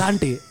 hata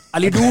Kante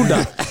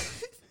alidunda.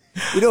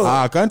 You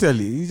know, Can't tell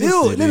you.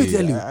 let me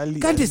tell you.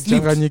 Kante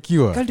slept.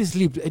 Changanyikiwa. Kante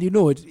slept. And you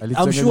know what?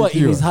 I'm sure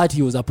in his heart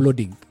he was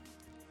applauding.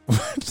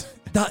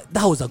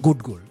 That was a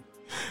good goal.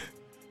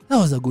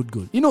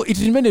 You know, it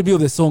reminded me of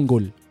the Song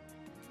goal. You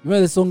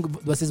remember the Song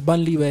versus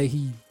Burnley where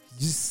he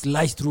just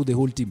sliced through the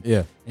whole team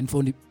Yeah. and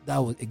found it. That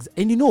was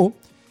and you know,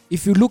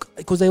 if you look,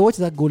 because I watched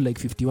that goal like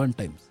 51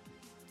 times.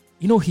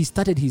 You know, he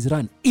started his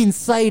run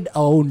inside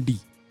our own D.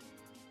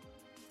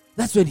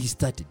 That's when he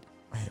started.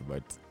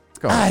 But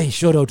come on. Aye,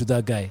 shout out to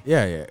that guy.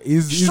 Yeah.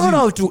 Shout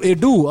out to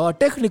Edu, our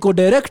technical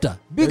director.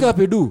 Big up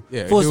Edu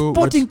Yeah, for Edu,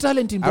 sporting but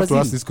talent in I have to Brazil.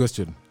 ask this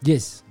question.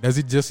 Yes. Does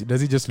it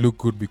just look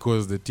good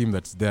because the team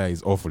that's there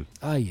is awful?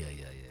 Yeah.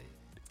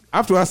 I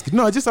have to ask.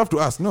 No, I just have to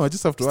ask.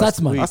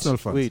 Statsman. Arsenal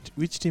fans. Wait,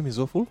 which team is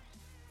awful?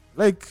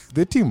 Like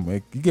the team,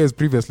 like you guys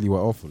previously were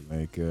awful.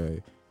 Like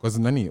because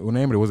Unai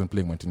Emery wasn't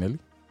playing Martinelli.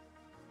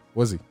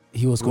 Was he?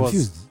 He was He was.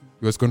 confused.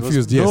 He was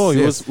confused. Yes. No, he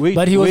yes. was. Wait,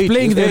 But he was wait,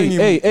 playing them.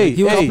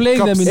 He was playing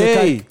them in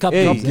the cup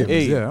games.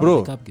 games, yeah.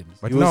 bro. Cup games.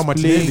 But He now was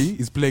Martinelli playing-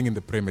 is playing in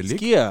the Premier League.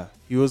 Skia,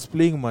 he was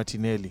playing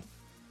Martinelli.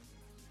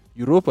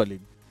 Europa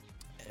League.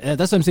 That's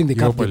what I'm saying. The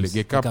Europa cup games. League,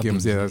 yeah, The cup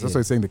games. Yeah, that's why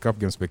I'm saying the cup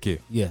games PK.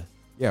 Yeah.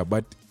 Yeah,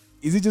 but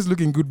is it just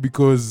looking good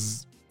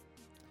because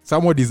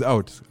somebody is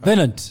out?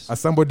 Venant.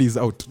 Somebody is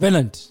out.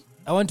 Venant.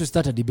 I want to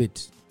start a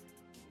debate.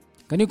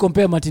 Can you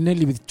compare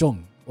Martinelli with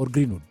Chong or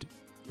Greenwood?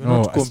 You're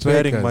No, not as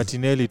comparing strikers.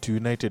 Martinelli to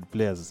United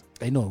players.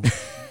 I know.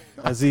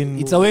 As in,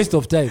 It's a waste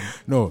of time.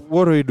 No,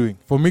 what are you doing?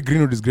 for me,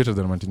 Greenwood is greater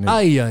than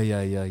Martinelli.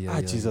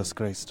 Yeah. Jesus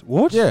Christ.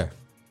 What? Yeah.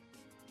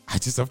 I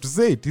just have to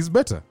say it. He's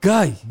better.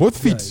 Guy. Both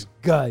feet.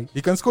 Guy.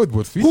 He can score with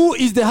both feet. Who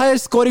is the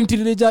highest scoring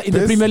teenager in the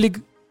Best- Premier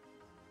League?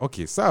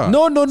 Okay, sawa.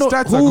 No.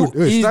 Stats Who are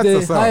good. is Stats the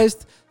are sawa.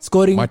 highest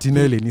scoring?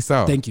 Martinelli, ni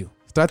sawa. Thank you.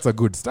 Stats are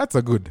good. Stats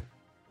are good.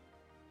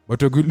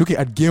 But we're good looking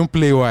at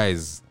gameplay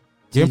wise.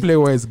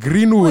 Gameplay wise,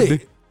 Greenwood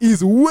Wait.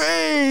 is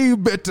way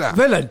better.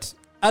 Velant.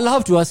 I'll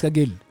have to ask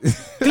again.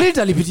 Clint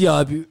alipitia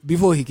wapi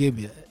before he came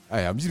here.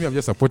 I'm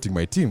just supporting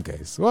my team,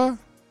 guys. What?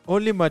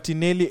 Only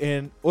Martinelli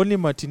and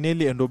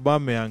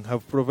Aubameyang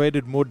have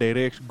provided more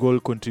direct goal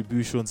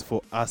contributions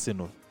for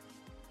Arsenal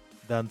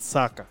than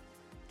Saka.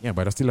 Yeah,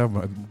 but I still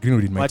have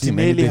Greenwood in my team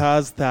any Martinelli day.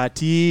 has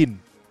 13.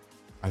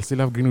 I'll still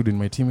have Greenwood in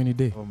my team any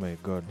day. Oh my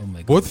God. Oh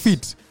my Both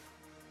feet.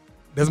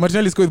 Does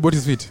Martinelli score with both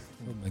his feet?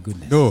 Oh my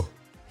goodness. No.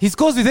 He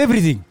scores with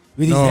everything.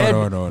 With his head,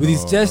 with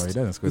his he chest.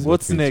 doesn't score with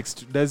What's both feet.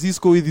 next? Does he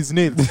score with his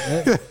nails?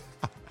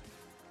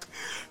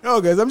 No,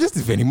 guys, I'm just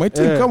defending my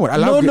team. Yeah. Come on.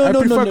 I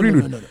prefer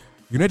Greenwood. No.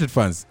 United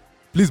fans,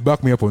 please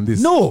back me up on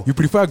this. No. You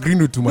prefer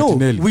Greenwood to No,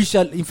 Martinelli? we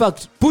shall, in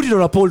fact, put it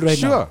on a poll right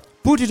now. Sure.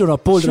 Put it on a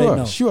poll right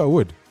now. Sure, I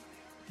would.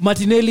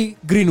 Martinelli,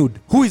 Greenwood.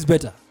 Who is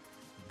better?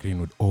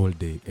 Greenwood all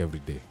day, every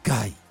day.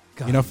 Guy.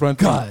 In a front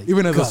guy, three,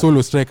 even as guy. a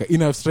solo striker,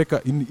 in a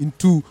striker, in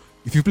two,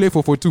 if you play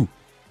 4-4-2,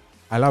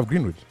 I love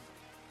Greenwood.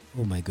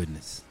 Oh my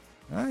goodness.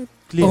 Right?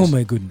 Clint, Oh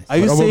my goodness. Are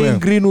you But saying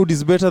Aubameyang- Greenwood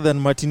is better than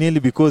Martinelli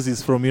because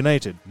he's from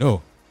United?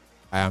 No,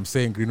 I am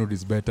saying Greenwood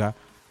is better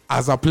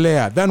as a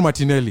player than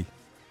Martinelli.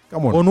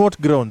 Come on. On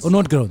what grounds? On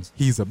what grounds?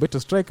 He's a better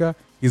striker.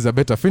 He's a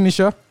better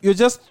finisher. You're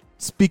just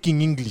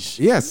speaking English.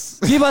 Yes.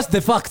 Give us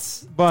the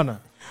facts. Bana.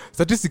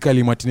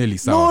 Statistically, Martinelli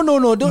is No,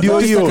 sour. don't Ndio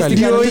hiyo, statistically.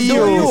 ndio Ndio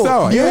hiyo. hiyo.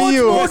 Sawa. What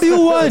Yeah, more do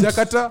you want?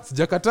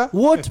 Sijakata.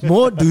 What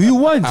more do you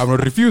want? I'm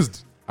not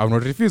refused.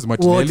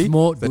 Martinelli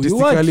more do you want?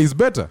 statistically is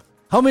better.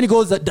 How many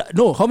goals?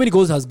 How many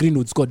goals has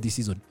Greenwood scored this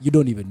season? You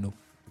don't even know.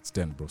 It's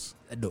 10, bros.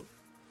 No.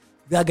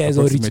 That guy has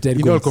already reached 10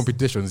 In all goals.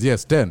 competitions,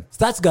 yes, 10.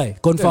 Stats guy, 10,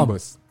 confirm.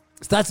 boss.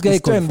 Stats guy,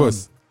 It's 10, confirm.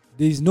 boss.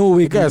 There is no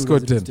way The guy has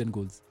Greenwood scored reached 10. 10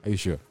 goals. Are you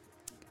sure?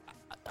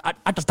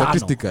 At a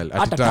Statistical. tano.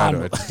 At a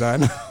tano.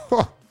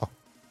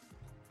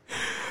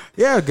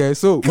 Yeah, guys.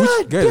 So, which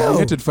God guys damn.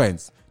 United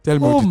fans? Tell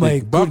me Oh what you my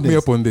think. Back me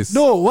goodness. up on this.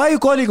 No, why are you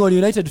calling on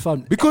United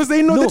fans? Because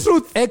they know No, the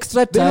truth.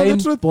 Extra They know the time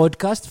truth.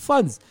 podcast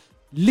fans.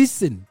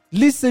 Listen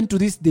to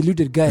this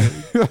deluded guy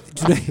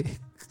today.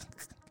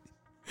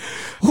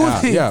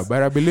 Yeah,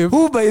 but I believe.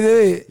 Who, by the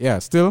way, Yeah,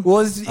 still.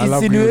 was I love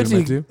Greenwood in my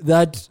insinuating team.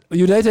 that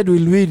United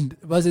will win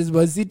versus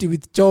Man City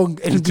with Chong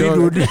and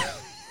Chong. Greenwood.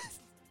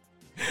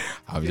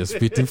 I'm just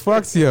spitting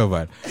facts here,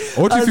 man.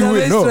 What if As you a win?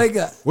 best No.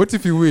 striker. What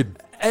if you win?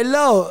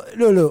 Hello,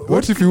 no.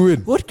 What if you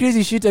win? What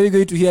crazy shit are we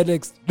going to hear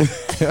next?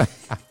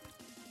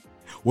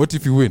 What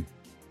if you win?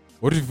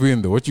 What if you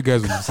win, though? What you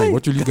guys will be saying?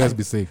 What will you guys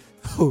be saying?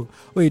 Oh,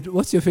 wait,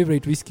 what's your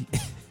favorite whiskey?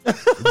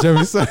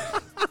 Jamison.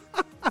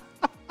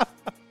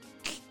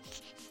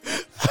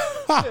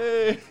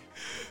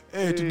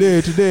 Hey,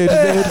 today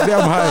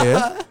I'm high,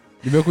 eh?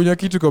 Nimekunywa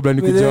kitu kabla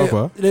nikuja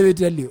hapa. Let me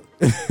tell you.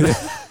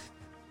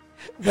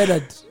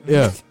 Bernard,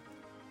 Yeah.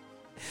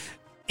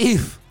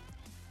 if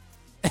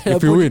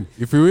If you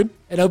win,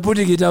 and I'm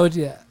putting it out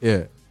here,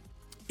 yeah.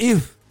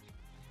 if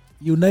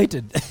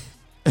United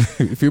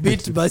If you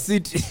beat beat, Man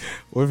City,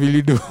 what will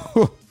you do?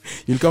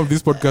 You'll come to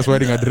this podcast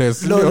wearing a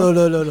dress. no.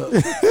 You'll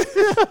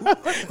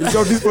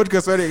come to this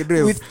podcast wearing a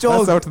dress. With Chong.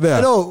 That's out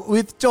there. No,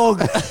 with Chong.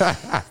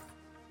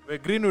 Where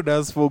Greenwood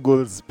has 4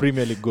 goals,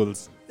 Premier League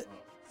goals.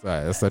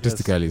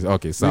 Statistically,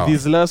 okay. So With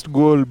his last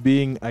goal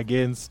being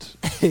against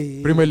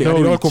Premier League and in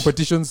all Norwich.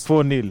 competitions.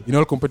 4-0. In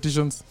all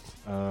competitions.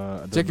 I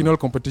don't Check in know. all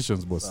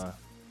competitions, boss.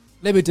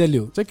 Let me tell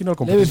you. Check in all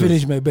Let me competitions.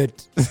 finish my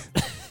bet.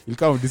 You'll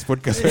come to this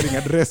podcast wearing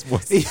a dress,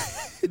 boss.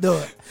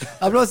 No,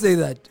 I'm not saying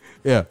that.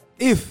 Yeah.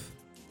 If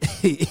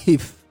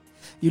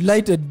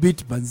United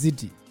beat Man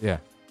City Yeah.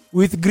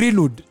 with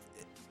Greenwood,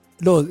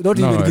 no, not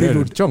No, even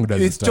Greenwood. Chong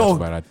doesn't with start, Chong.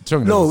 brother.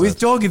 Chong No, doesn't with start.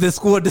 Chong in the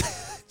squad.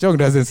 Chong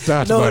doesn't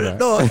start, brother.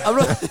 no,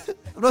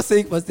 I'm not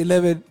saying first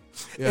 11.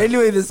 Yeah.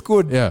 Anyway, in the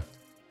squad. Yeah.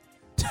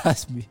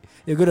 Trust me,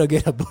 you're gonna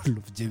get a bottle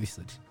of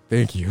Jameson.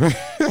 Thank you.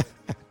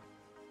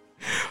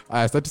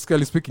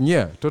 Statistically speaking,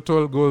 yeah,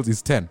 total goals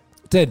is 10.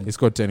 10. He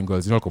scored 10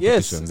 goals in all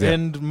Yes, competitions. Yeah.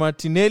 and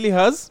Martinelli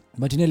has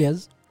Martinelli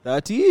has.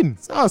 13.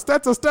 So,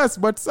 stats are stats,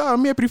 but sawa,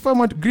 me I prefer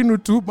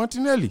Greenwood to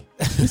Martinelli.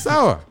 Ni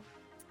sawa.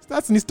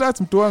 Stats ni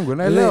stats, mtu wangu,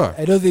 naelewa.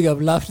 I don't think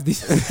I've laughed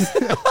this.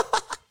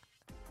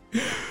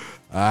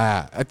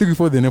 I think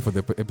before the name for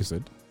the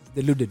episode,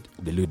 Deluded.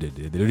 The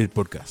Deluded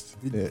podcast.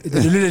 The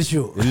Deluded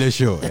show. The Deluded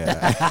show,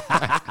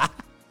 yeah.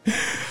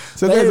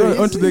 So guys,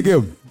 on to the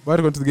game. Back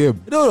onto the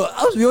game. No,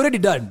 we already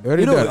done.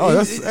 Already done. Oh,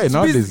 that's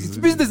nowadays. It's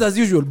business as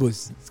usual,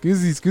 boss.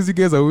 Excuse you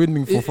guys are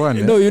winning for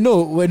fun. No, you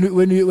know when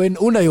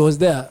Unai was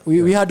there,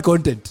 we had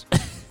content.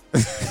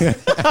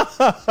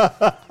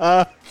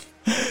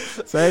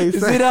 Say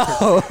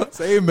now.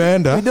 Say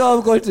man. We don't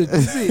have content.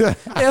 See,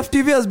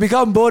 FTV has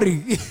become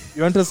boring.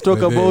 You want us to talk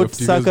about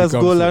Saka's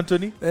goal,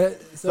 Anthony?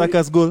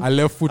 Saka's goal. A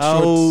left foot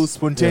shot. How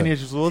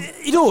spontaneous it was.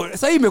 You know,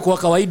 sasa imekuwa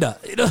kawaida.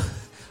 You know,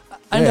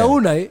 under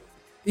Unai,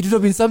 it would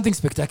have been something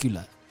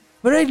spectacular.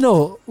 But right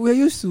now, we are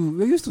used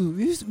to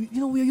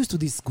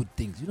these good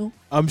things, you know.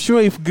 I'm sure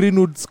if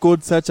Greenwood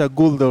scored such a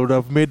goal, they would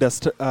have made a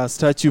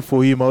statue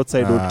for him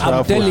outside Old Trafford.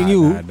 I'm telling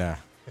you.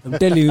 I'm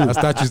telling you. A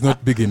statue is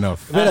not big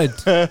enough. Right.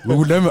 We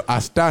would have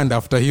a stand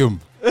after him.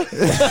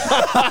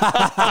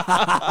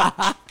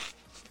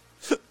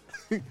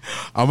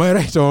 Am I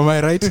right or am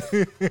I right?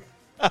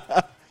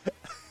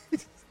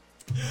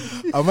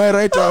 Am I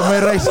right or am I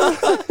right?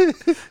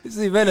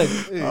 See, Bernard,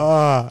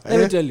 let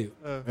me tell you.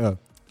 Yeah.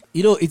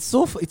 You know, it's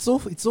so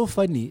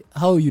funny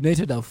how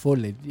United have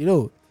fallen. You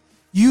know,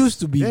 used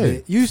to be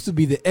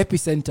the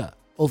epicenter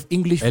of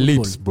English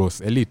Elites, football. bros.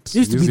 Elite.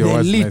 Used to be the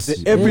elite.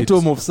 The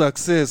epitome of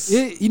success.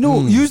 Yeah, you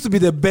know, used to be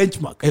the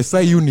benchmark.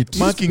 SI unit.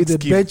 Used to be the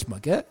scheme.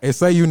 benchmark. Yeah.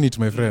 SI unit,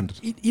 my friend.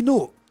 You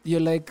know,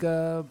 you're like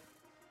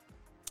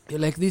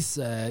this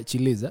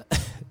Chiles. Huh?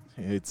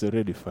 It's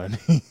already funny.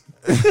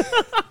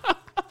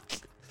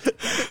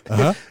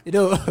 Uh-huh. You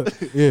know,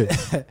 Yeah.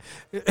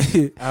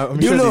 I'm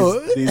You sure know-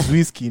 there's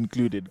whiskey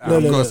included. No,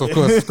 no, Of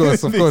course.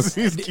 There's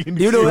whiskey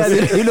you know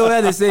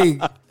where they're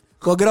saying,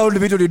 "Ko ground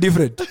between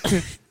different."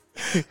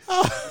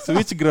 So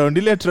which ground?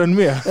 Ile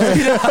Tranmere.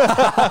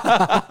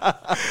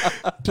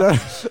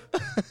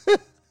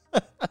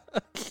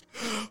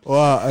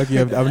 Wow, okay,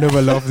 I've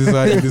never laughed this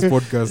hard in this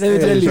podcast. Let me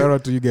tell you. Shout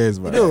out to you guys,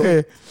 man. You know,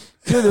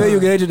 you know the way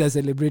United are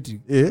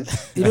celebrating. Yeah.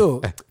 You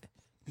know,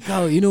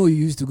 how you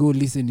used to go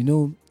listen. You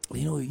know,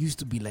 it used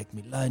to be like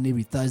Milan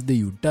every Thursday.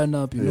 You turn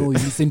up. You know, you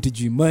listen to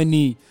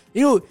G-Money.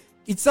 You know,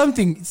 it's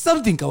something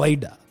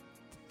kawaida.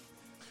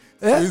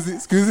 Eh?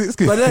 Excuse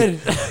But then,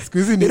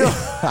 me. you know,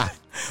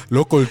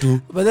 Local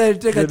too. but then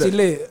take a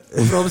Chile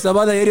from some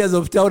other areas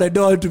of town I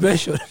don't want to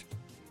mention.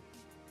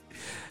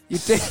 You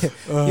take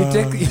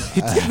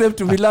them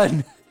to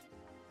Milan.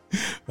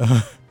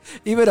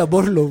 Even a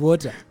bottle of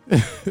water,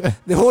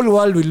 the whole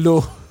world will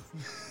know.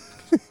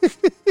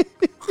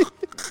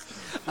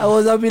 I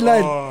was at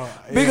Milan.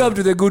 Big up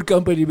to the good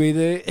company, by the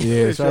way.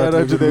 Yeah, Shout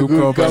out to the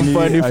good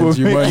company and for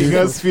G-Money. making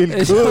us feel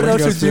good. Shout out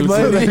to So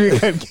G-Money. that we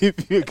can give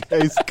you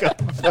guys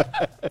cover.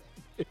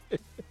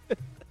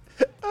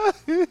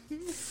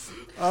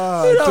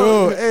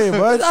 Hey,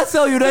 man. That's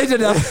how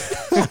United are.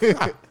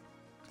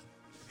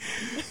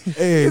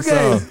 Hey, You so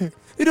guys,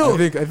 you know,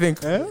 I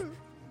think.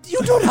 you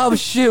don't have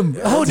shame.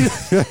 How do you?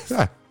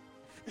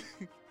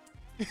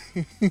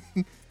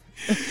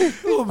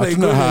 Oh my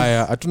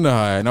Hatuna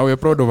haya. Now we're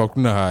proud of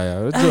Hakuna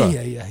haya.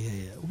 Unajua? Yeah.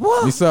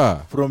 What?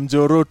 Nisa. From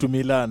Joro to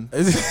Milan.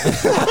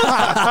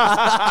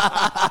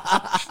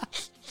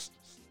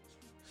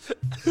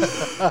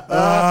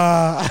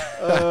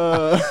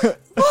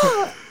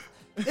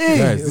 Hey,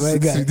 Guys, my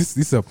guy. this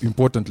is an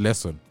important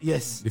lesson.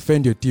 Yes.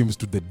 Defend your teams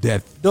to the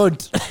death.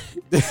 Don't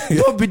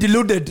be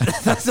deluded.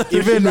 That's what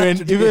Even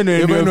when Even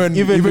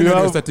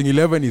when starting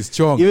 11 is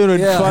strong. even when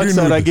Yeah. facts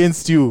are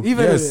against you.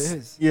 even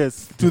Yes.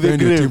 Yes, to the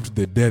Defend your team grave. to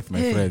the death, my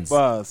Yeah. friends.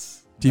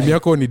 Bas. Team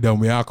yako ni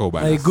damu yako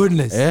bana. my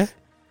goodness. Eh?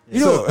 You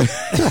know,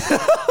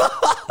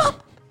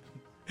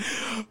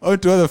 On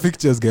to other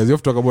fixtures, guys. You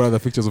have to talk about other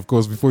fixtures, of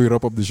course, before we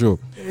wrap up the show.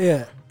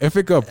 yeah.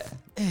 FA Cup.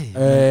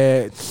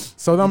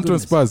 Southampton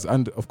Goodness. Spurs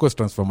and of course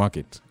transfer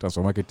market.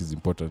 Transfer market is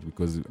important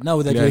because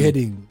Now that you're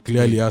heading,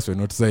 clearly us we're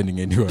not signing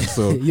anyone.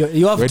 So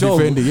you have we're Tom.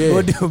 defending, yeah.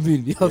 What do you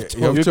mean? You have Yeah,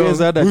 Tom. you have You guys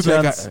had a Who's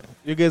like chance.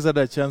 You guys had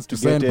a chance to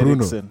to sign get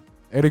Bruno. Eriksen.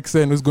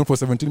 Eriksen, who's gone for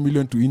 17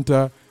 million to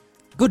Inter.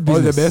 Good All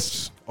business. the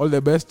best. All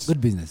the best.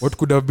 Good business. What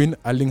could have been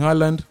Erling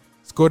Haaland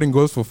scoring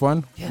goals for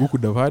fun? Yeah. Who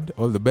could have had?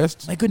 All the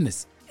best. My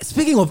goodness.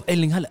 Speaking of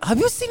Erling Haaland, have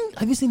you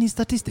seen his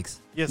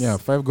statistics? Yes. Yeah,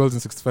 5 goals in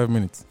 65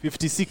 minutes.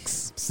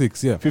 56.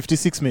 6, yeah.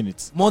 56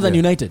 minutes. More than Yeah.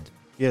 United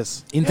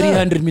Yes. in Yeah.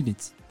 300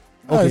 minutes.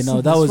 Okay, it's- now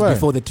that it's was fine.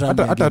 before the Trump.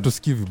 Hata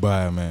tusikie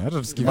vibaya, man.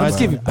 Hata tusikie Man, vibaya.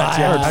 tusikie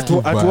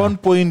vibaya. At one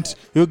point,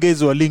 you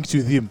guys were linked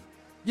with him.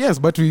 Yes,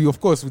 but we, of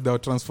course, with our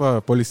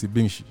transfer policy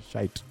being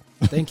shite.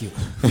 Thank you.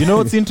 You know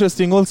what's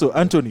interesting also,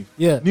 Anthony?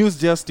 Yeah. News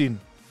just in.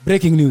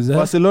 Breaking news. Huh?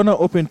 Barcelona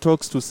open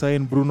talks to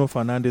sign Bruno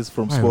Fernandes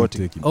from Why are we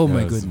Sporting. taking Oh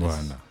my L's, goodness.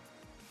 bwana?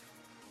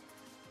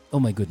 Oh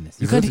my goodness.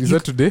 Is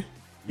that today?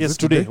 Yes, Is it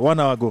today, 1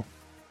 hour ago.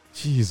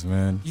 Jeez,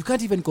 man. you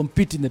can't even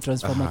compete in the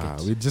transfer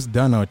market We just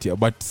done out here.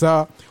 But,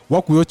 sir,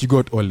 what you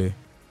got, Ole?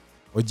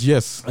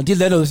 OGS. until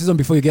the end of the season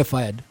before you get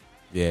fired.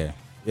 Yeah.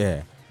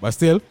 But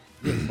still,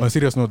 on a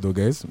serious note, though,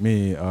 guys,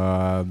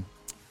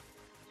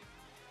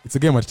 it's a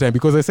game at a time.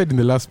 Because I said in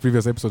the last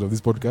previous episode of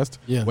this podcast,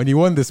 when he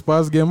won the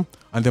Spurs game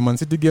and the Man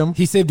City game,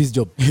 he saved his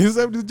job. He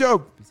saved his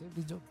job.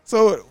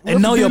 So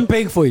and now you're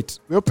paying for it.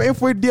 We're paying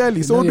for it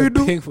dearly. So what do we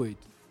do? Paying for it.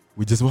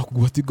 We just work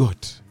with what you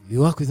got.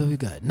 You work with what you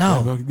got.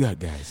 Now,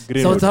 guys.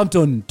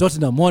 Southampton,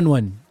 Tottenham,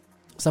 1-1.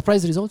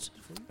 Surprise result?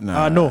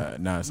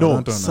 No.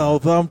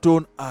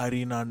 Southampton are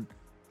in an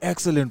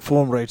excellent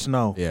form right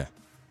now. Yeah.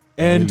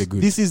 And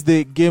really this is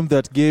the game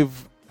that gave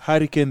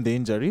Harry Kane the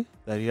injury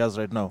that he has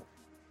right now.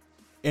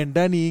 And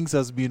Danny Ings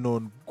has been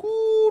on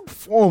good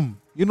form,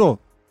 you know.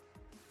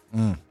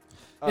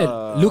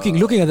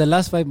 Looking at the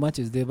last 5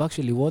 matches, they've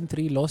actually won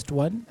 3, lost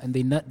 1, and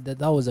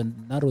that was a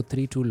narrow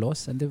 3-2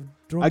 loss, and they've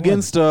drawn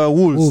against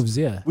Wolves. Wolves,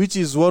 yeah. Which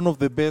is one of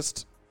the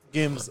best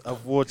games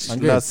I've watched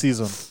last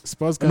season.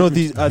 Spurs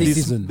this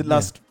season.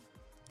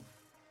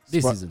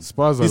 This season.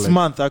 Spurs this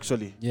month,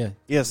 actually. Yeah.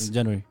 Yes. In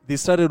January. They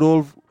started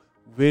all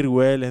very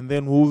well, and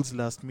then Wolves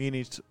last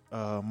minute,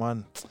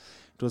 man,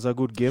 it was a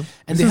good game.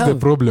 And this is the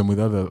problem with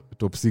other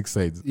top 6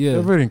 sides. Yeah.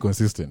 They're very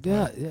inconsistent.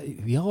 Yeah,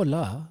 we all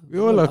are. We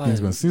all are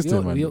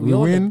inconsistent, man. We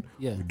win,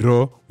 we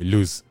draw, we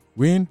lose.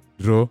 Win,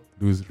 draw,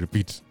 lose,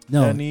 repeat.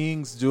 No. Danny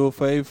Ings, Joe,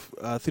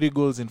 3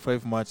 goals in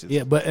 5 matches.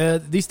 Yeah, but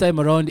this time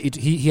around,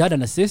 he had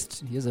an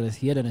assist.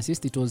 He had an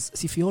assist. It was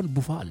Sifion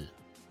Buffal.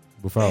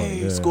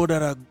 He scored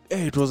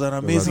it was an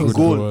amazing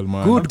goal.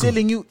 I'm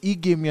telling you, he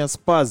gave me a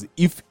Spurs.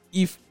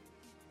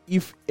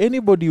 If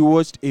anybody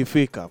watched a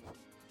FA Cup,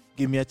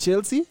 give me a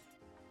Chelsea,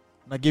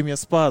 na give me a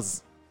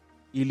Spurs,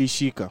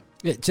 ilishika.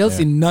 Yeah,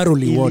 Chelsea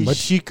narrowly won.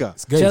 Ilishika.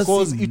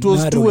 Because it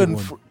was 2 and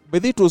fro.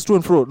 But it was 2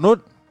 and fro.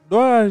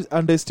 Don't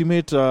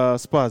underestimate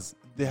Spurs.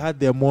 They had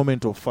their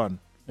moment of fun.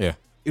 Yeah.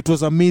 It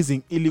was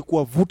amazing.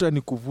 Ilikuwa vuta ni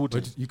kuvuta.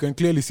 But you can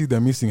clearly see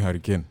they're missing Harry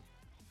Kane.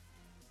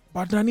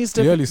 But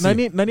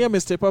nani ame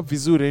step up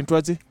vizuri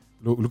intwaje?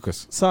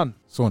 Lucas. Son.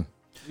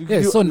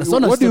 Yeah, Son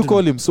what do you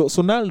call him?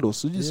 Sonaldo.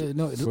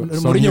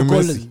 Mourinho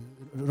calls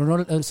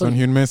Son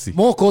Messi.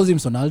 Mo calls him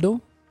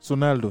Sonaldo.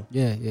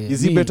 Yeah.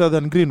 Is he better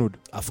than Greenwood?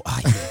 I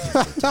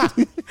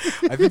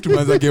think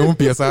tumeanza game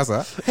mpya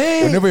sasa.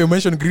 Whenever you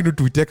mention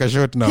Greenwood, we take a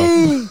shot now.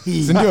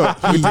 Sindio?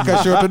 We take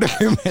a shot.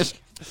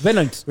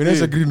 Venant,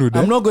 Greenwood,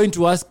 I'm not going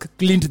to ask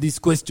Clint this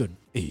question.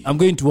 I'm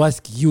going to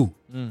ask you.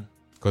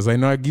 Because I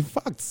know I give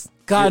facts.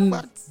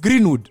 Can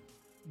Greenwood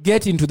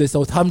get into the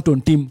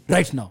Southampton team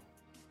right now?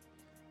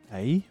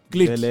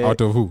 Clint.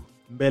 Out of who?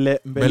 Mbele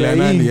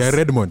Ings.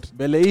 Redmond.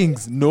 Mbele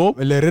Ings, no.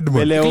 Mbele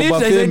Redmond. Clint,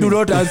 I say do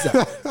not answer.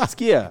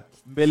 Skia.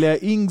 Mbele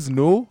Ings,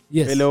 no.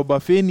 Yes. Mbele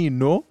Obafemi,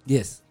 no.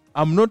 Yes.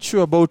 I'm not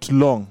sure about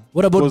Long.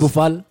 What about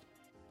Buffal?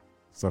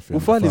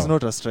 Buffal is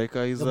not a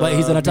striker. But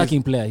he's an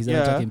attacking player. He's an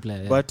attacking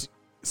player. Yeah. But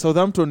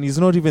Southampton is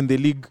not even the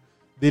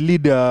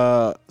lead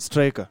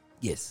striker.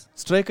 Yes.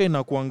 Striker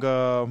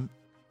inakuanga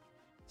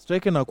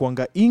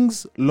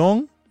Ings,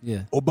 Long,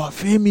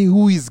 Obafemi,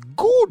 who is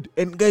good,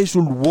 and guys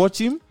should watch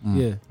him.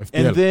 Yeah. FPL.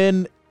 And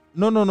then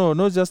no,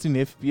 not just in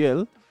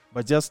FPL,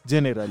 but just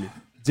generally.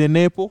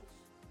 Jenepo,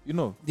 you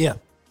know. Yeah.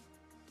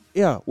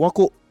 Yeah,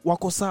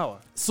 wako sawa.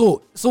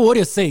 So what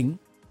you're saying,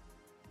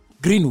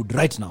 Greenwood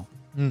right now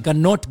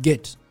cannot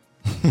get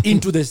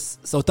into the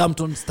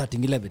Southampton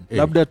starting 11.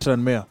 Labda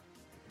Tranmere.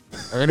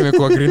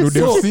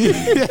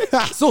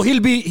 So he'll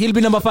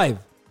be number 5.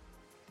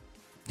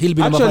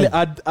 Actually,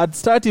 I'd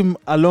start him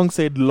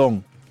alongside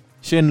Long,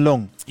 Shane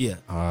Long. Yeah.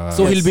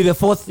 So he'll be the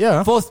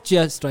fourth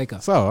chair striker.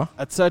 So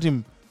I'd start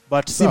him,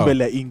 but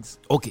Simbele Ings.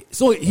 Okay.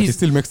 So he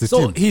still makes the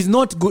team. So he's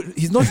not good.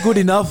 He's not good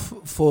enough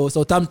for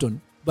Southampton,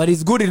 but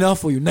he's good enough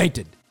for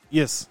United.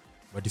 Yes.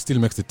 But he still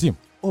makes the team.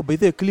 Oh, by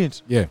the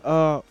Clint.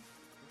 Yeah.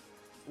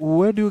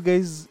 Where do you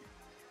guys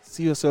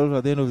see yourself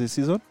at the end of the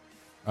season?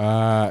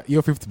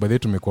 Hiyo 5th by the way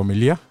tumekuwa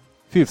milia.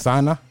 5th.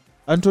 Sana.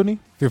 Anthony?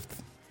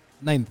 5th.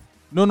 9th.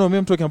 No, me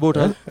I'm talking about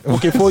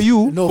okay, for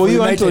you, no, for you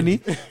United. Anthony,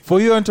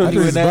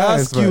 when I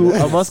ask you,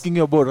 I'm asking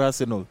you about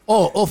Arsenal.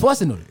 Oh, for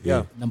Arsenal?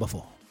 Yeah. Number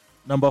 4.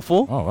 Number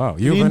 4? Oh, wow.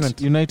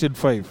 United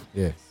 5.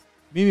 Yes.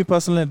 Me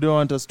personally, I don't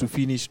want us to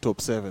finish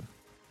top 7.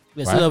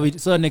 Yeah,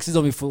 so that next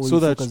season we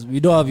focus. We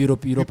don't have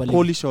Europa League.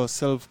 Polish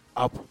ourselves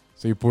up.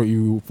 So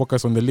you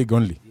focus on the league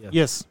only? Yeah.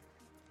 Yes.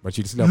 But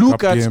you still have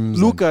cup games.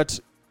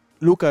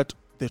 Look at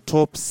the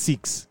top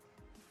 6.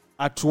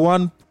 At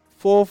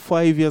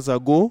 4-5 years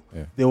ago,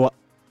 they were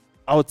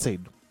outside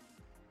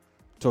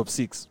top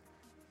 6.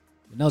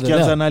 Now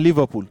they're there.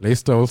 Liverpool.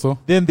 Leicester also.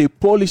 Then they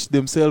polished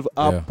themselves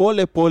up,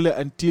 pole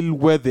until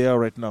where they are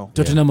right now.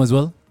 Tottenham as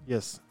well.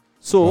 Yes.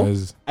 So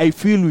I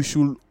feel we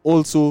should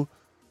also,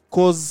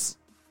 cause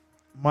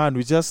man,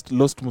 we just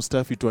lost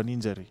Mustafi to an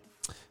injury.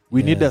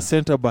 We need a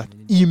centre back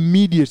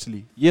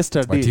immediately.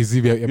 Yesterday. But is he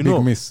a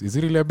big miss? Is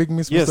he really a big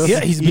miss? Yes.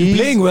 Yeah, he's been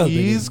playing well.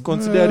 He is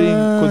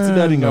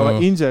considering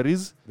our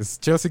injuries. This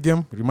Chelsea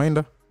game,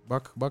 reminder,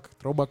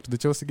 throwback to the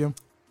Chelsea game.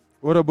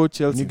 What about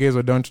Chelsea? You guys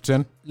were down to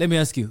 10. Let me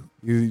ask you.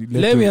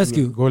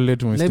 Goal led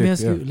to mistake.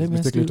 Let me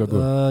ask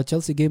you.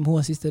 Chelsea game, who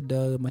assisted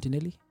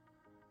Martinelli?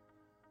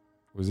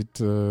 Was it...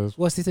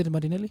 Who assisted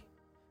Martinelli?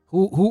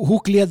 Who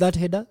cleared that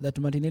header that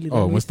Martinelli?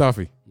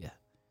 Mustafi. Yeah.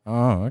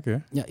 Oh,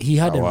 okay. Yeah, he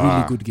had a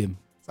really good game.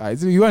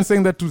 You weren't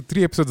saying that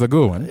 3 episodes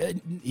ago,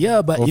 man.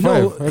 Yeah, but Or you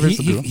know, five episodes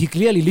ago. he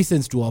clearly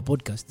listens to our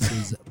podcast.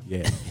 So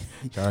Yeah.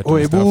 Shout out to Oh,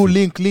 Mr. Ebu, Afi.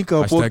 link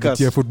our Hashtag podcast.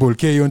 TF Football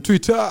K on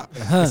Twitter.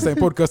 Extra Time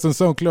Podcast on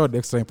SoundCloud.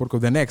 Extra Time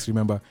Podcast. The next,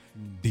 remember,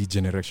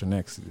 D-Generation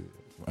X.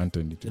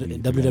 Anthony.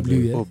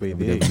 WWE, yeah. Oh,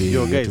 baby. WWE,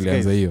 Yo, guys,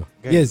 tulianza hiyo.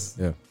 Yes.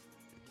 Yeah.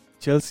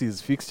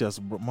 Chelsea's fixtures,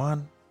 bro,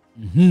 man.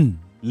 Mm-hmm.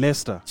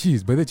 Leicester.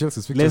 Jeez, by the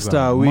Chelsea's fixtures Leicester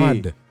are away.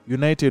 mad.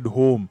 United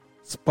home.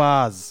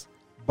 Spurs.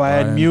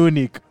 Bayern Bayern.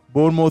 Munich.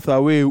 Bournemouth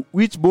away.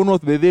 Which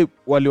Bournemouth they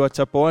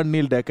waliwachapa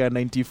 1-0 dakika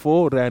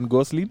 94, Ryan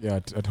Gosling. Yeah,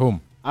 at home.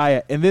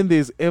 Aya, and then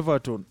there's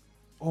Everton.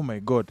 Oh my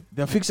God.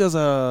 Their fixtures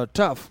are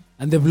tough.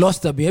 And they've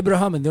lost Abi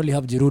Abraham and they only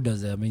have Giroud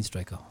as their main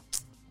striker.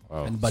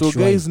 Wow. And So Batshuayi.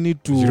 guys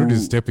need to... Giroud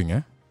is stepping,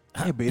 eh?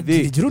 Hey,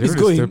 baby. Giroud is Giroud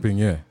going. stepping,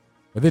 yeah.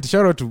 But then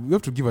we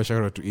have to give a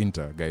shout out to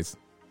Inter, guys.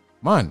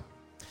 Man,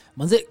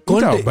 Manze,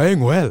 Inter are Conte, buying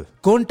well.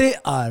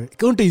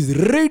 Conte is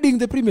raiding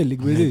the Premier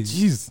League. Yeah, Bede.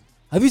 jeez.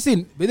 Have you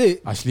seen? Bede,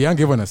 Ashley Young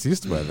gave an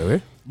assist, by the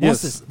way.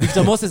 Moses,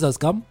 Victor Moses has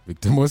come.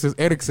 Victor Moses,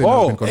 Eriksen Oh,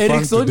 has been confirmed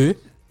Eriksson. today.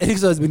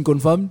 Eriksson has been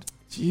confirmed.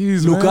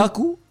 Jeez, man.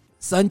 Lukaku,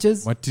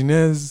 Sanchez.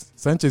 Martinez,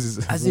 Sanchez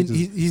is... As in,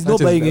 Sanchez- he's not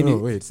Sanchez- buying any. No,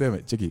 wait,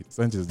 check it.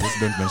 Sanchez, just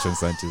don't mention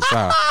Sanchez.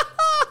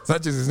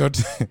 Sanchez is not...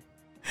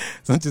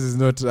 Sanchez is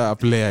not a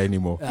player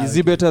anymore. Is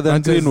he better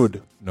than Sanchez-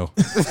 Greenwood? No.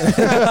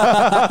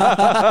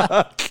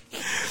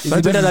 Is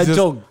he better than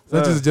Chong?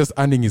 Sanchez is just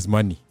earning his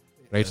money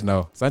right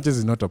now. Sanchez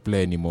is not a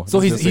player anymore. So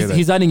Let's just say that.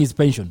 he's earning his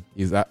pension.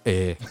 He's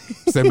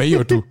sema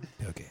hiyo tu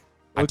Okay.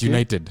 at Okay.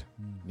 United.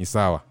 Ni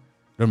sawa.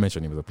 Don't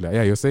mention him as a player.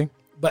 Yeah, you're saying?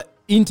 But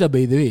Inter,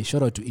 by the way,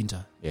 shout out to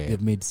Inter. Yeah.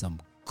 They've made some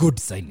good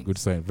signings. Good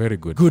sign. Very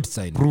good. Good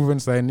signings. Proven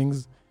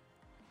signings.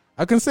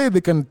 I can say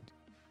they can,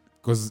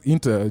 because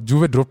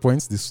Juve dropped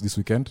points this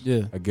weekend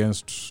Yeah.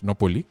 against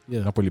Napoli.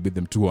 Yeah. Napoli beat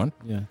them 2-1.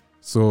 Yeah.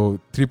 So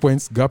 3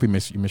 points gap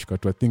imeshika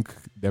to, I think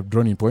they've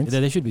drawn in points.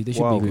 They should be. They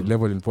should Wow. be They good.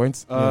 level in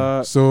points.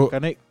 Uh, So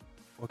Can I...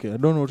 Okay, I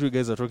don't know what you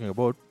guys are talking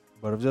about,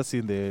 but I've just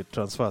seen the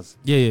transfers.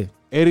 Yeah, yeah.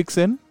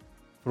 Eriksen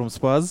from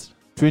Spurs,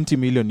 20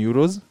 million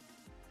euros.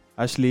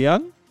 Ashley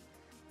Young,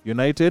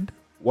 United,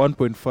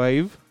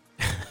 1.5.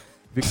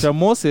 Victor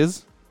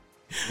Moses,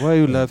 why are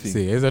you laughing?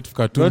 say is that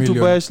You 2 want to buy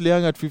million. Ashley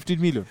Young at 15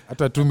 million?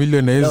 Hata 2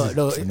 million na hizi.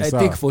 No, Ni I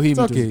sawa. think for him It's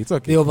okay. It's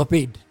okay. they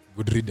overpaid.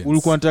 Good riddance.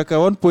 Ulikuwa nataka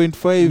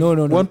 1.5 No.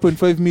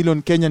 1.5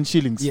 million Kenyan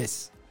shillings.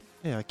 Yes.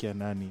 Hey, akia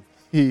nani?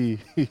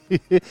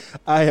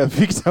 Aya,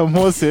 Victor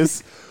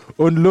Moses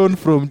on loan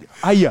from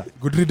Aya.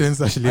 Good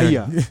riddance, Ashley.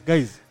 Aya.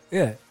 Guys,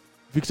 Yeah.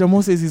 Victor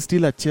Moses is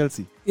still at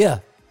Chelsea. Yeah.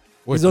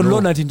 What, He's on no?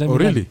 loan at Inter Oh,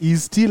 Milan. really?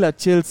 He's still at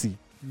Chelsea.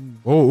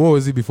 Oh, what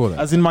was he before that?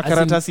 As in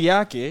makaratasi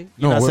yake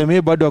No,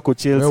 inasemea bado ako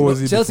Chelsea. Where was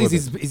he Chelsea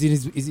before is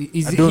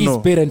his I don't know.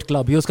 parent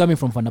club. He was coming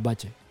from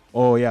Fenerbahce.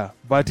 Oh yeah,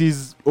 but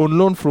he's on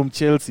loan from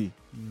Chelsea.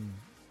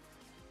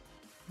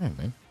 that? Yeah,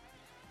 man.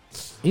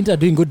 Inter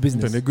doing good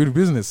business. Internet good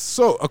business.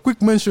 So, a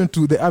quick mention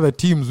to the other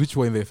teams which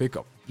were in the FA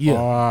Cup. Yeah.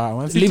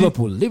 Man City.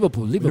 Liverpool, Man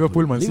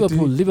City.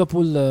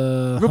 Liverpool.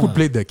 Liverpool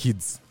played their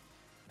kids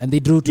and they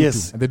drew 2-2.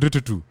 Yes. and they drew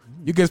 2-2.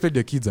 You guys played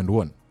their kids and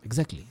won.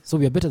 Exactly. So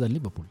we are better than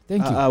Liverpool.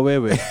 Thank you.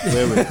 Wewe,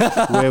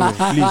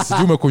 please.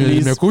 Sijui umekunywa-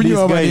 Please,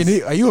 umekunywa ama guys.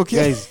 nini? Are you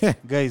okay?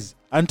 guys,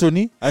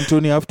 Anthony, I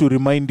have to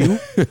remind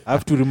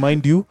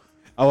you,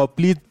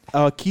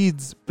 our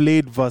kids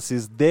played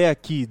versus their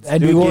kids.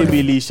 And we won.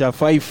 Ilisha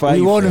 5-5.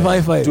 We won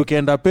 5-5.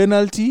 Tukaenda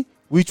penalty,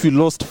 which we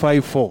lost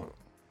 5-4.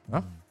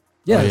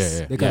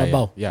 Yes, the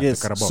Carabao. Yeah, Yes.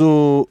 the Carabao.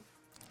 So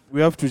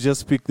we have to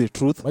just speak the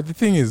truth. But the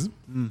thing is,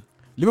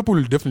 Liverpool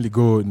will definitely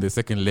go in the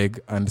second leg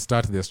and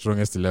start their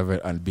strongest 11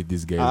 and beat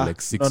these guys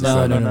like 6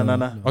 No.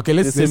 No. Okay,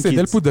 let's The same say they'll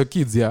kids. put the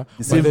kids, yeah. The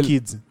but same they'll-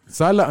 kids.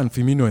 Salah and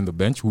Firmino on the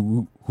bench,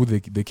 who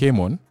they came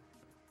on,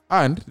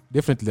 and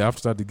definitely have to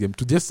start the game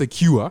to just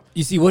secure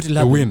You see what will the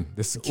happen? win.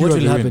 The secure What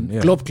will the happen? win.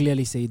 Yeah. Klopp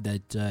clearly said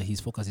that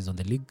his focus is on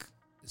the league,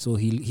 so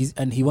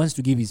he wants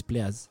to give his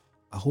players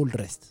a whole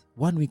rest,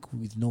 1 week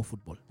with no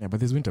football. Yeah, but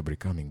there's winter break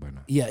coming by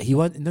now. Yeah, he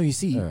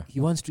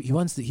Yeah.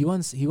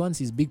 wants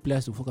his big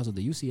players to focus on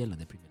the UCL and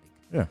the Premier League.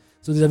 Yeah.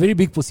 So there's a very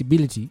big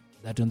possibility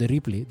that on the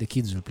replay the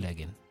kids will play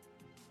again.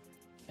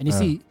 And you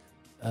see,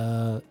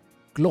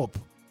 Klopp,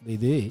 by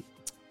the way,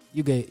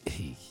 you guys,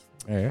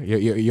 Yeah,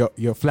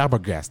 you're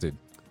flabbergasted.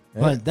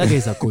 well, that guy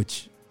is a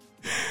coach.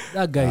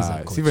 That guy is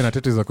a coach. Steven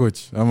Arteta is a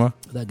coach. Ama?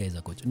 That guy is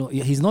a coach. No,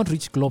 he's not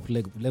reached Klopp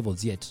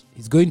levels yet.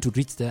 He's going to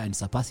reach there and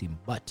surpass him.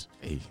 But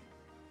Hey.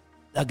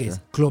 that guy,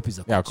 Klopp is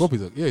a coach. Yeah, Klopp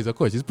is he's a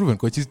coach. He's proven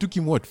coach. It took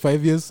him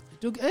 5 years?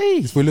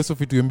 Hey, His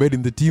philosophy to embed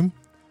in the team,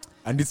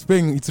 and it's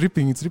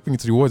reaping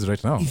its rewards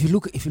right now. if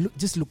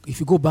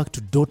you go back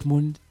to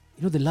Dortmund,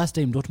 you know the last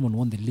time Dortmund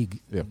won the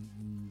league Yeah.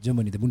 in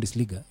Germany, the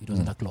Bundesliga, it was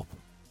under Klopp.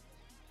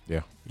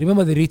 Yeah.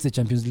 Remember they reached the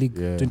Champions League,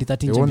 Yeah.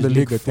 2013 They won the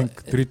Champions league, I for-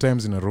 think, 3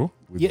 times in a row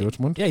with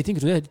Dortmund. Yeah, I think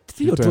it was 3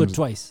 Three or 2 or times.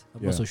 twice.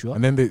 I'm Yeah. not so sure.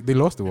 And then they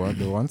lost the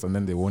once, and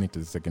then they won it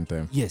the second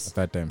time. Yes. The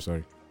third time,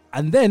 sorry.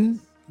 And then,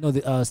 no,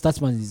 the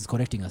Statsman is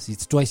correcting us.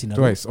 It's twice in a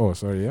row. Twice. Oh,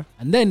 sorry, yeah.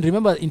 And then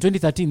remember in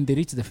 2013 they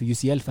reached the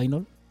UCL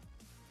final.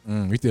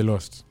 Which they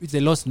lost. which they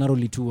lost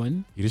narrowly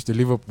 2-1. He reached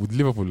with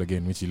Liverpool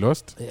again, which he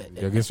lost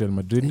against Real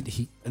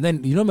Madrid. And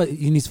then,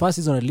 in his first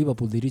season at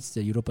Liverpool, they reached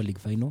the Europa League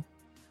final,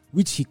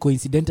 which he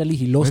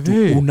coincidentally lost to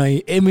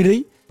Unai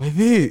Emery.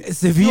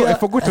 Sevilla. I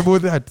forgot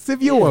about that.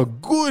 Sevilla were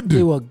good.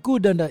 They were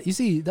good, and you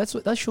see,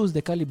 that shows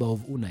the caliber of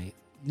Unai.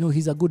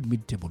 He's a good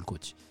mid-table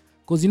coach.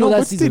 Because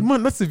that season, still,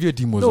 man, that Sevilla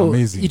team was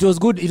amazing. It was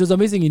good. It was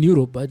amazing in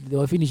Europe, but they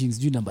were finishing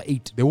number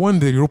 8. They won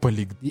the Europa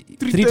League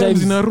three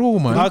times in a row,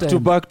 man.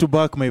 Back to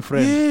back, my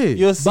friend.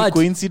 Yeah. You see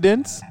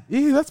coincidence?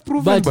 Yeah, that's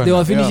proven. But they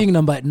were finishing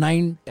number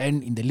 9,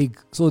 10 in the league.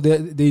 So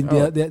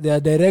their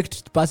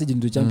direct passage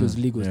into Champions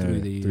League was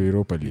through the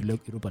Europa League.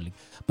 Europa League.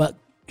 But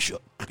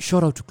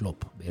shout out to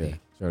Klopp. Yeah,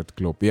 shout out to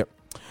Klopp. Yeah.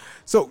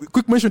 So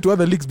quick mention to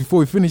other leagues before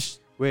we finish.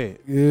 Wait,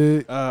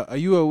 are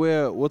you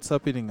aware what's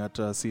happening at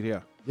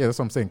Syria? Yeah, that's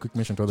what I'm saying. Quick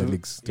mention to other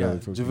leagues.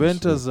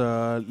 Juventus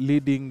are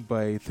leading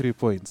by 3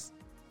 points.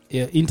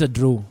 Yeah, Inter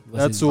drew.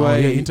 That's why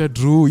Inter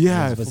drew.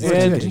 Yeah,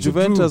 and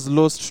Juventus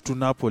lost to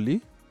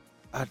Napoli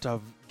at a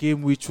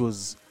game which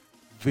was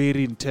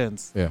very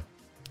intense. Yeah,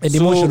 and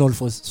emotional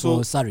for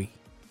Sarri.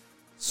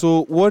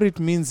 So what it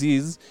means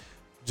is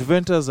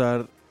Juventus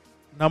are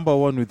number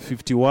 1 with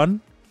 51,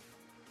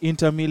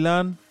 Inter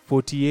Milan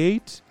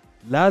 48,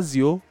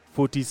 Lazio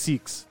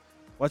 46.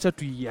 Wacha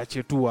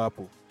tuiache tu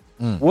hapo.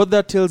 What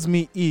that tells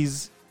me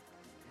is,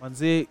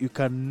 manze, you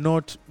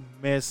cannot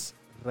mess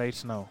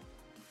right now.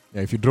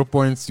 Yeah, if you drop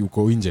points, you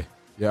go inje.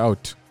 You're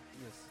out.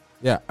 Yes.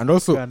 Yeah, and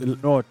also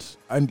cannot.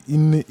 And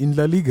in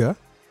La Liga,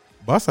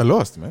 Barca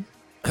lost, man.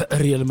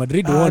 Real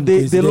Madrid won.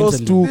 They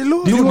lost to.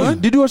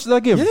 Did you watch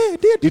that game? Yeah, I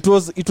did. It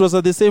was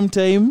at the same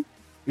time.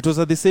 It was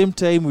at the same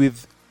time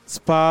with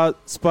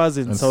Spurs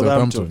and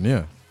Southampton.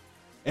 Yeah.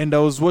 And I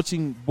was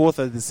watching both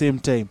at the same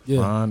time. Yeah.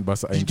 Man,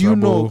 Barca Did you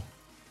know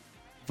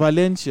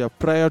Valencia,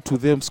 prior to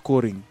them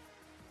scoring,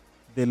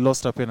 they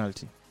lost a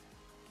penalty?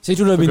 So it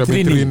would have been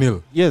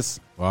 3-0. Yes.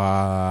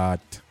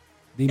 What?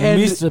 They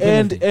missed a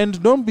penalty.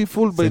 And don't be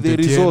fooled by the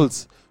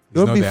results.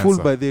 Don't be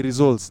fooled by the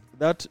results.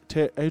 That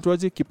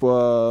Aitwaje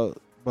keeper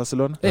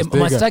Barcelona.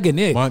 Mastagen,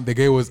 yeah. Man, the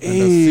guy was under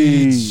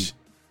siege.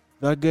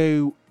 That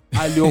guy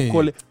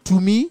Aliokole.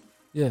 To me,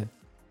 yeah.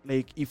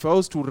 Like if I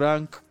was to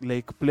rank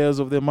like players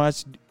of the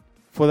match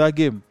for that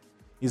game,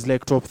 he's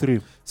like top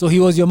 3. So he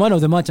was your man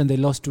of the match and they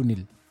lost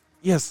 2-0.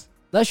 Yes.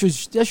 That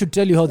should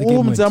tell you how the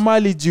game went.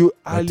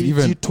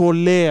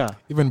 Alijitolea.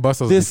 Even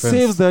Barca's the defense.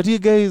 saves that he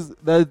guys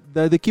that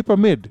the keeper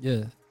made.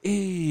 Yeah.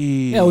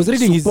 Hey, I was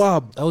reading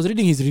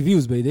his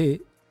reviews by the way.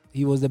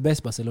 He was the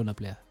best Barcelona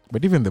player.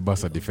 But even the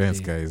Barca defense,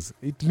 guys,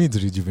 it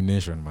needs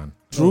rejuvenation, man.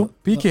 True.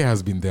 PK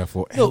has been there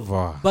forever.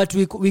 No, but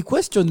we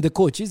question the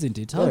coach, isn't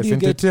it? How yes, do you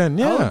get?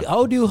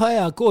 How do you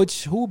hire a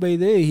coach who, by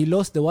the way, he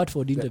lost the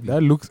Watford interview?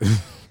 That looks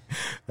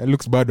that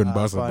looks bad on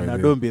Barca. By the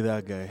way. Don't be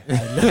that guy.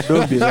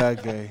 Don't be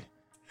that guy.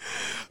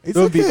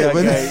 Don't be that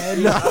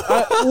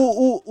guy.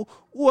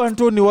 Who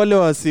Anthony wale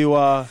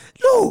wasiwa?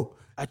 No.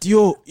 At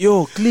yo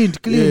Clint.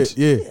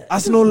 Yeah.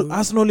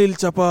 Arsenal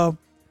ilichapa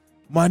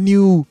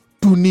Manu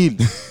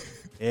 2-0.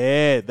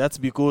 Yeah, that's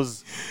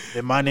because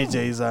the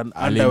manager is an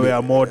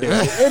underwear model.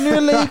 And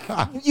you're like,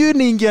 you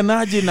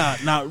ningianaje na.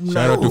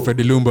 Shout out to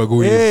Freddy Lumba.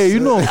 Yeah,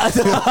 you know.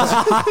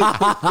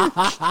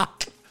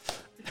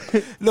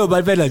 No,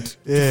 but Bernard,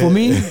 for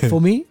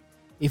me,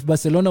 if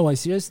Barcelona was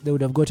serious, they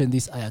would have gotten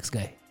this Ajax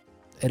guy,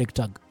 Eric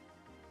Tag.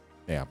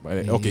 Yeah,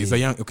 but he's a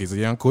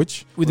young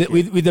coach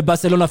with the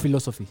Barcelona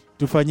philosophy.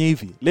 Tufanye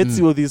hivi. Let's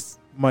see what this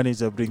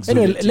manager brings.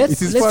 Anyway,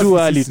 it's too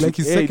early. It's like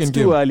his second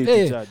game. Too early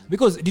to judge.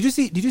 Because did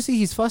you see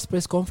his first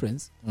press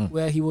conference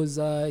where he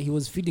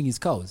was feeding his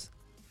cows,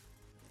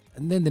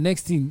 and then the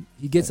next thing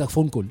he gets a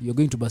phone call. You're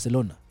going to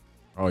Barcelona.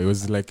 Oh, he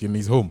was like in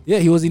his home. Yeah,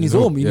 he was in his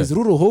home, in his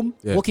rural home,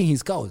 walking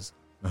his cows.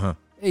 Uh-huh.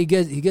 He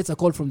gets a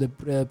call from the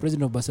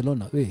president of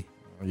Barcelona. Hey,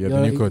 you're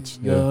the new coach.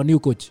 You're a new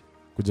coach.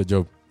 Good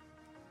job.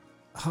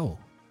 How?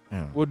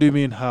 Yeah. What do you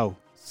mean how?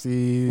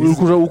 See,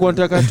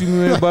 unataka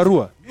tumiwe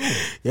barua?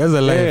 He has a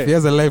life. He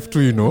has a life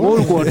too, you know.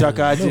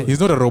 Unatakaje? He's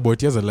not a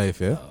robot. He has a life,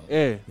 yeah.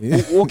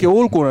 Okay,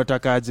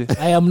 unatakaje?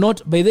 I am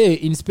not. By the way,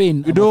 in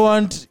Spain, you don't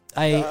want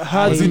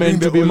herdsmen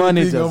to be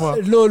managers.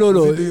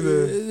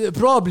 No.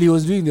 Probably he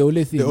was doing the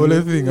only thing.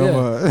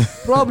 Yeah.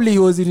 Probably he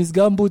was in his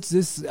gumboots.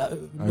 His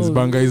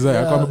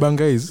Bangaiza.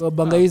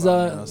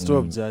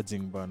 Stop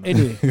judging, bana.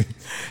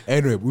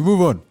 Anyway, we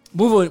move on.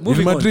 Real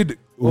Madrid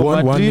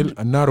won 1-0,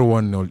 a narrow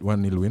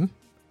 1-0 win.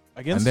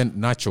 Against? And then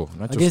Nacho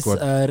against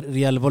scored.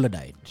 Real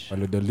Valladolid.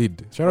 The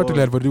lead. Shout out to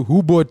Real Valladolid.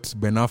 Who bought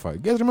Benafa? You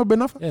guys remember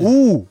Benafa? Yeah.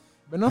 Ooh.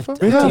 Benafa?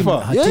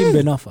 Hatim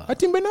Benafa.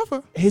 Hatim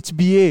Benafa.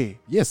 HBA.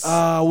 Yes.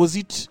 Was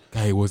it?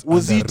 Guy was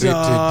it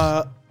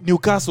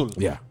Newcastle?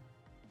 Yeah.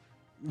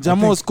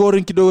 Jamo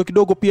scoring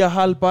kidogo pia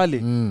Hal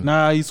pale.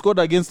 Na he scored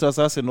against us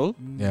Arsenal.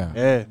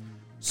 Yeah.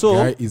 So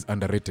guy is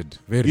underrated.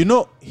 Very. You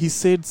know, he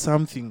said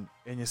something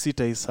enye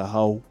sita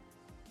isahau.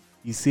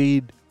 He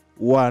said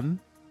one,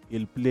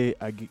 he'll play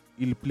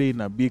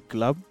in a big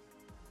club,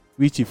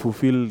 which he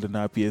fulfilled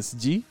na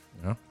PSG.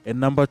 Yeah.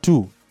 And number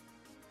 2,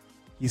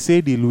 he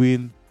said he'll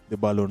win the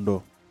Ballon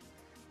d'Or.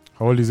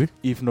 How old is he?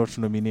 if not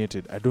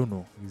nominated. I don't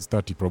know. He's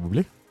 30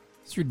 probably.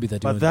 Should be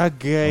 31. But that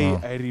guy,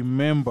 Oh. I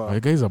remember,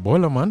 The guy is a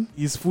baller, man.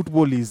 his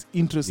football is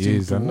interesting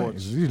He's to watch.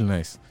 It's really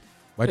nice.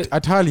 But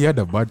at Hull, he had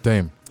a bad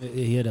time.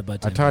 He had a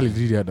bad time. At Hull,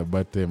 he really had a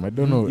bad time. I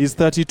don't know. He's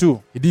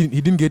 32. He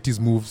didn't get his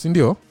moves,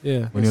 Indio,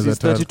 Yeah. when he was He's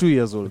at Hull. 32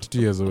 years old. 32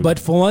 years old. But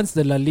for once,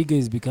 the La Liga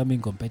is becoming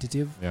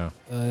competitive. yeah.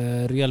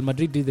 Real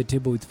Madrid did the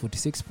table with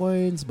 46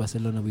 points,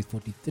 Barcelona with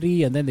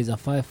 43, and then there's a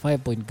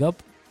 5-point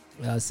gap.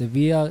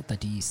 Sevilla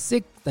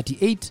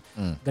 38,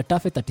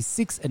 Getafe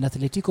 36, and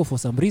Atletico for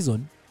some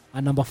reason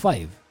are number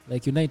 5,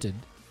 like United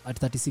at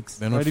 36.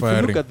 They're not But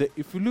firing.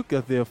 if you look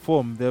at their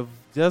form, they're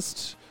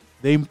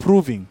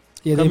improving.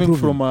 Yeah, they're Coming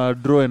improving. from a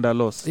draw and a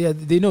loss. Yeah,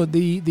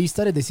 they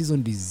started the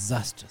season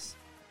disastrous.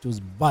 It was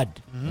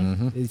bad.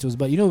 It was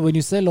bad. You know, when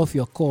you sell off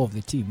your core of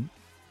the team,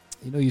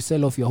 you know, you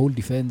sell off your whole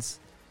defense,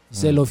 you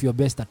sell off your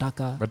best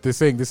attacker. But they're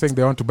saying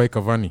they want to buy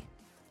Cavani.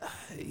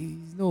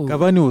 No,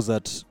 Cavani was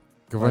at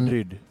Cavani.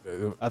 Madrid.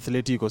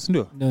 Atletico,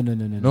 sindio?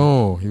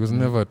 No. He was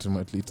never at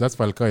Madrid. That's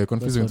Falcao. You're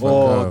confusing with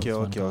That's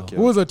Falcao. Oh, okay.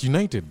 Who was at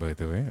United, by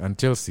the way, and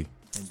Chelsea?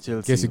 And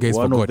Chelsea, Case you guys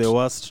one forgot. of the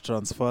worst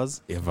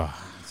transfers. Ever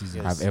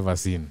Yes. I've ever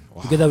seen.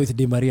 Wow. Together with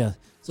Di Maria.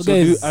 So So do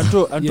you, guys,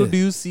 Anto, yeah. do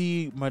you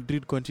see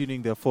Madrid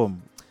continuing their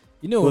form?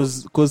 you know,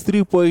 Because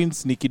 3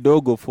 points ni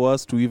kidogo for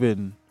us to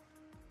even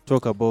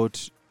talk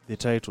about the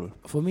title.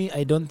 for me,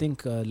 I don't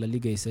think La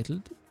Liga is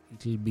settled.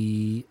 It will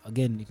be,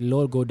 again, it will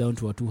all go down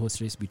to a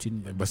 2-horse race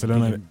between Barcelona,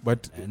 Madrid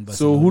but and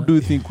So Barcelona. who do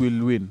you think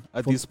will win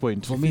at For- this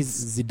point? For me,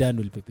 Zidane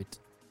will pick it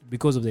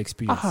because of the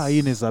experience.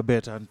 Ines a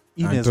bet.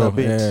 Ines Anto, a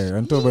bet. yeah,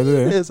 Anto, by the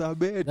way, Ines a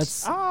bet.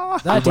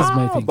 That is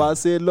my thing.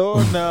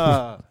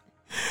 Barcelona.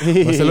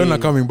 Hey. Barcelona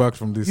coming back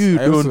from this. You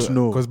don't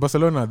know. Because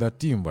Barcelona, that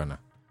team, bana.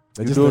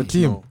 They're You just don't the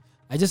team. know.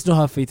 I just don't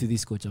have faith in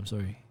this coach. I'm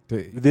sorry.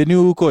 The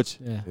new coach.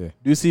 Yeah. Yeah.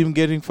 Do you see him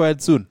getting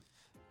fired soon?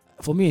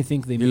 For me, I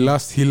think they. He'll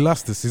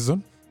last the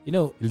season. You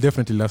know. He'll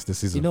definitely last the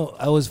season. You know.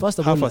 I was first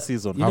of Half all. a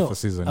season. You Half know, a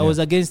season. I was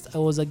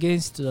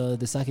against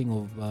the sacking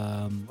of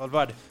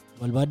Valverde.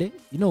 Valverde.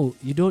 You know,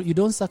 you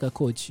don't sack a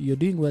coach. You're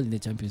doing well in the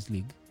Champions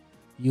League.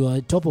 You are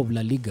top of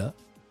La Liga.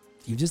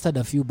 You've just had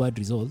a few bad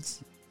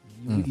results.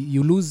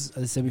 You lose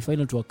a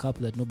semi-final to a cup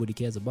that nobody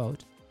cares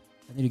about,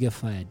 and then you get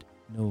fired.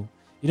 No,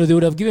 you know they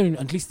would have given him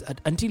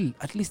until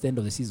at least the end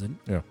of the season.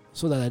 Yeah.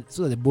 So that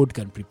the board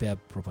can prepare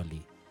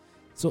properly.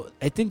 So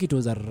I think it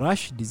was a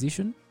rash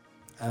decision,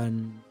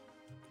 and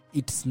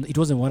it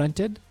wasn't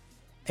warranted,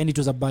 and it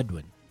was a bad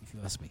one, if you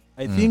ask me.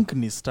 I think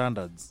ni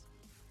standards.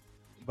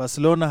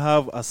 Barcelona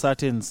have a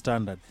certain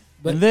standard.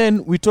 But- And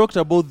then we talked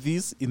about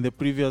this in the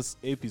previous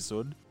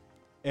episode.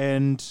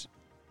 And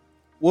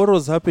what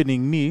was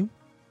happening ni,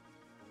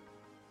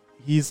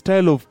 his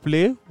style of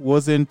play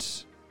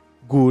wasn't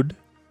good.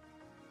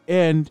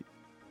 And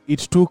it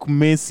took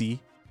Messi,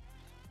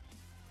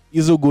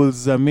 hizo goals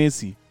za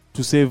Messi,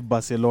 to save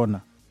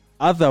Barcelona.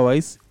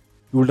 Otherwise,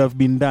 it would have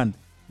been done.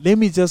 Let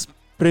me just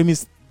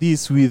premise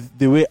this with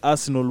the way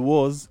Arsenal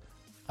was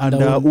under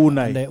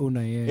Unai. Under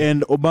Unai, yeah.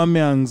 And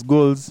Aubameyang's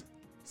goals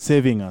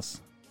saving us.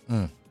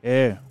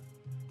 Yeah.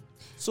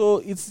 So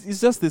it's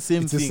just the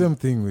same It's thing. the same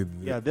thing with.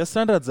 Yeah, their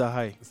standards are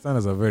high.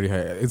 Standards are very high.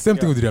 It's the same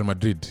thing with Real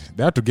Madrid.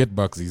 They had to get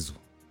back Zizou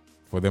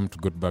for them to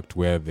get back to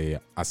where they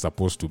are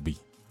supposed to be.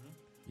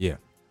 Yeah.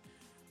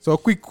 So a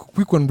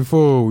quick one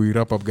before we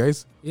wrap up,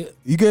 guys. Yeah.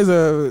 You guys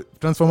are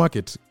transfer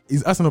market.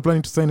 Is Arsenal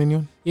planning to sign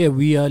anyone? Yeah,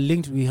 we are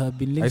linked. We have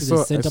been linked to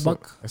the centre back.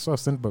 I saw a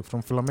centre back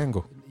from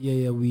Flamengo.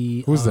 Yeah.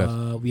 Who's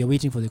that? We are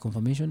waiting for the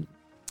confirmation.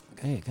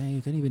 Can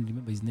I even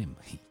remember his name?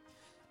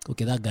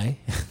 Okay, that guy.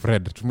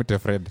 Fred. Tumute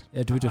Fred.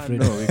 Yeah, Twitter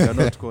friend. No, we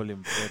cannot call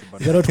him Fred.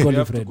 But You cannot call we him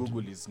have Fred. to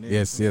Google his name.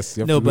 Yes. You have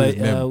No, to Google but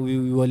his name.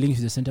 we were linked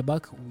to the centre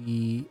back.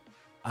 We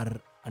are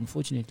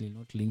unfortunately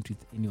not linked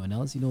with anyone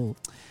else. You know,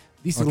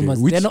 these Okay, rumors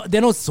which-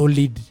 they're not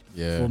solid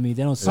Yeah. for me.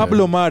 They're not solid.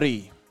 Pablo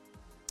Mari.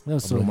 They're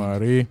not Pablo solid.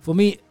 Mari. For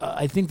me,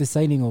 I think the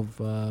signing of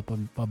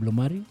Pablo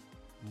Mari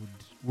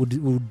would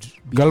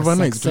be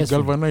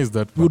Galvanize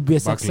that would be a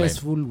back line.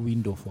 successful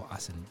window for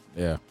Arsenal.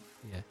 Yeah.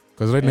 Yeah.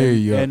 Because right now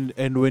you are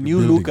And when you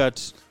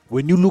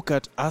building. look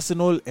at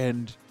Arsenal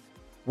and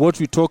what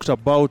we talked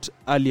about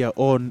earlier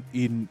on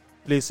in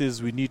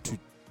places we need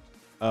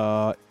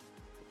to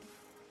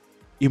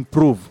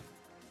improve,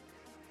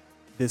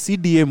 the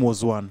CDM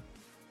was one.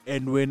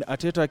 And when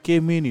Arteta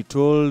came in, he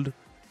told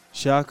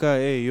Shaka,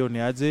 hey, yo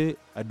niaje,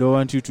 I don't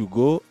want you to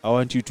go. I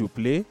want you to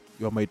play.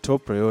 You're my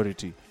top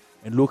priority.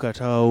 And look at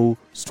how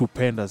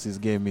stupendous his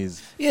game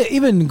is. Yeah,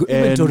 even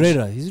And-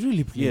 Torreira, he's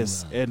really playing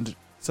Yes, well. and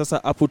sasa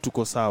hapo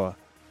tuko sawa.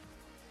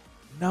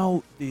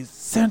 Now the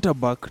center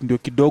back ndio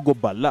kidogo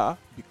bala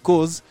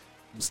because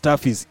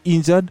Mustafi is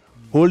injured,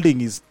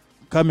 Holding is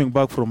coming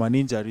back from an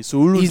injury, so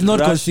we He's not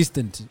rush,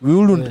 consistent. we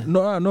wouldn't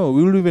Yeah. no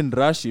we wouldn't even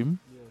rush him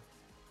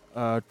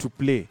to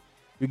play.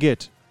 You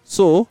get?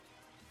 So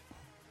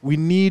we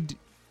need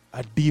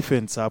a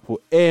defense hapo,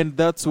 and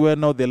that's where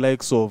now the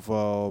likes of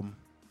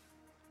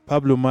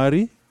Pablo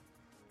Mari,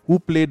 who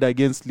played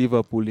against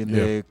Liverpool in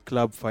the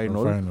club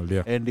final,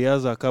 yeah. and he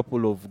has a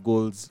couple of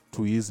goals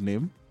to his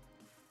name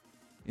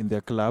in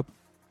their club.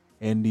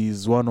 and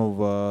he's one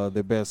of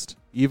the best.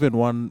 Even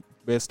one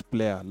best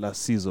player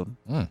last season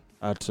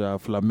at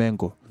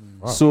Flamengo.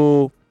 Wow.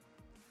 So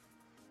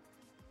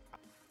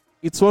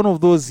it's one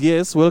of those,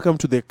 yes, welcome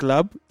to the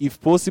club.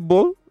 If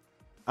possible,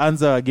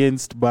 answer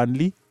against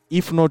Burnley.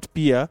 If not,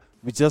 Pia,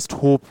 we just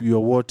hope you are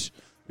what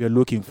we are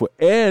looking for.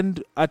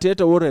 And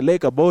Arteta, what I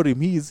like about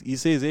him is he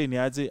says, hey,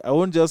 Niaze, I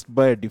won't just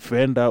buy a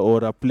defender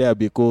or a player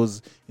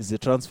because it's a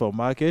transfer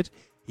market.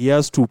 He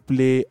has to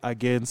play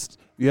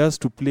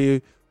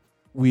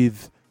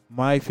with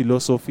my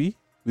philosophy,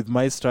 with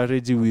my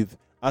strategy, with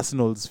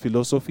Arsenal's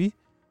philosophy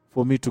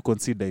for me to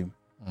consider him.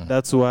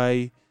 That's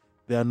why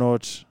we are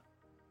not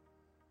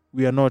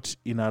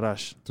in a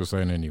rush to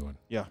sign anyone.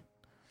 Yeah.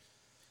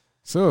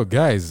 So,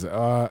 guys,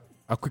 a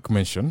quick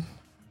mention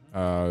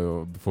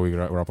before we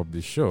wrap up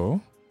this show.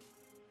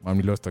 Man,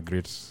 we lost a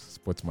great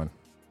sportsman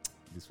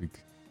this week.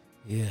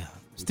 Yeah.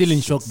 Still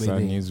in shock by Sad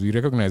the news. We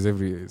recognize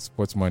every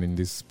sportsman in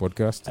this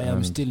podcast. I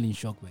am still in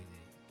shock by the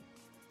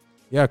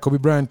Yeah, Kobe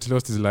Bryant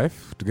lost his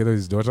life together with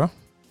his daughter.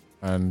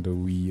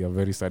 And we are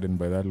very saddened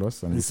by that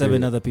loss. And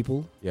 7 other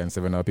people. Yeah, and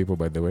 7 other people,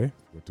 by the way.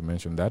 Got to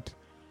mention that.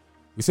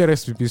 We say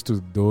rest in peace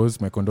to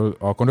those.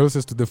 Our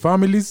condolences to the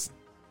families.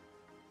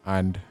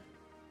 And,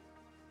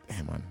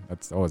 hey man,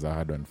 that was a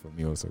hard one for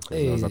me also.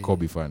 Because I was a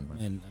Kobe fan,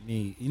 man. And I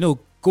mean,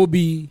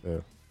 Kobe,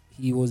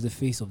 he was the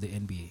face of the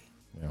NBA.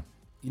 Yeah.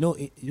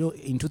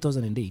 In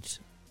 2008,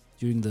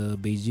 during the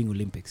Beijing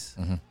Olympics,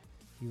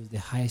 he was the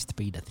highest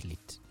paid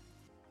athlete.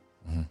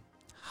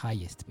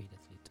 Highest paid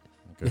athlete.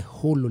 Okay. The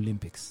whole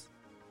Olympics.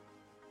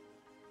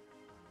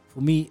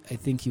 For me, I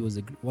think he was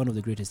one of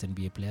the greatest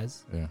NBA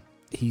players. Yeah.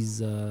 His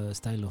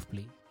style of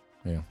play.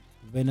 Yeah.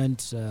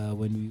 Venant,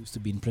 when we used to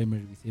be in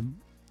primary with him,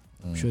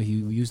 I'm sure we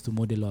used to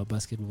model our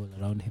basketball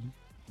around him.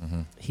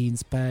 He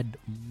inspired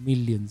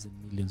millions and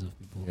millions of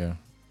people. Yeah.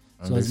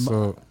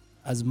 So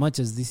as much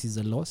as this is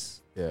a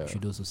loss, we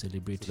should also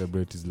celebrate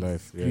his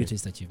life.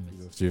 Greatest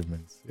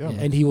achievements. Yeah.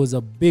 And he was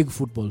a big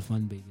football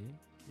fan, by the way.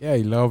 Yeah,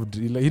 he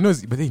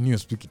knows, but he knew to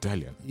speak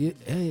Italian.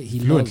 He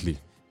fluently.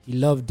 He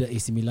loved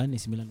AC Milan.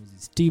 AC Milan was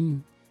his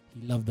team.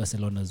 He loved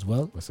Barcelona as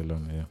well.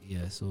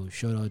 Yeah, so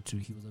shout out to,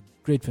 he was a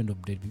great friend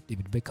of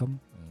David Beckham.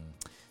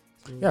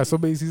 So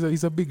but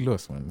he's a big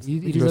loss, man.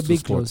 It is a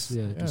big loss,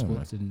 to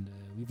sports. And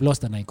we've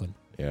lost an icon.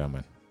 Yeah,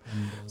 man.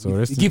 And, so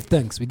we give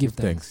thanks. We give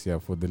thanks. Yeah,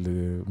 for the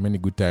many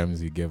good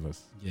times he gave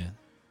us. Yeah.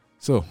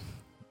 So,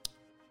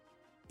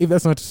 if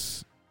that's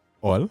not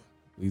all,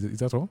 is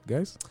that all,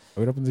 guys?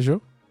 Are we wrapping the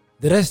show?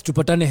 The rest,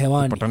 tupatane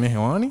hewani.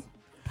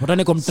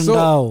 Tupatane kwa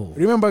mtandao. So,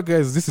 remember,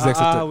 guys, this is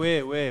Exeter.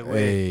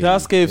 Wait.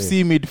 Tusk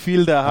FC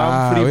midfielder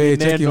Humphrey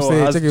Mineno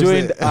has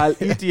joined Al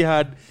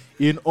Ittihad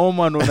in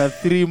Oman on a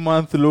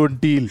 3-month loan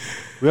deal.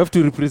 We have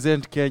to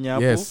represent Kenya.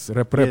 Yes,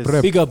 rep.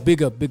 Big up to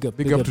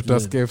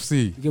Tusk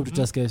FC. Big up to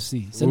Tusk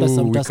FC. Send us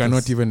some We Tuskers.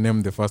 cannot even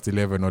name the first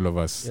 11, all of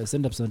us. Yeah,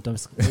 send up some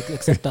Tuskers,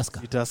 except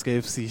Tusker. Tusk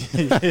FC.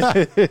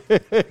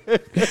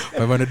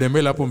 500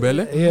 ml hapo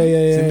mbele.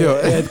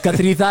 Yeah.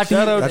 330.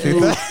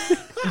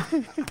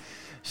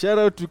 Shout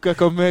out to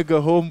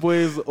Kakamega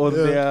Homeboys on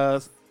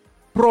their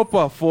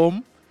proper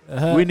form,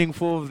 winning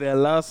 4 of their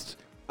last.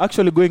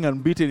 Actually going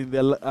unbeaten in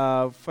their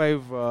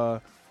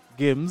 5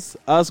 games.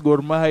 As Gor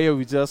Mahia,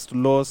 we just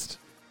lost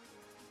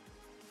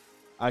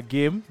a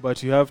game,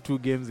 but you have 2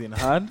 games in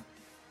hand.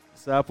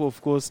 Sapo,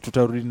 of course,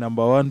 tutarudi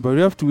number 1, but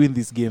we have to win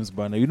these games,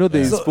 Bana. You know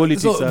there is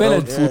politics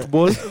around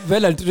football.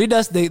 Velant, read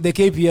us the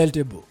KPL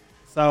table.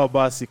 Sawa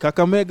basi.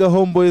 Kakamega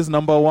Homeboys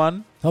number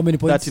 1. How many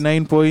points?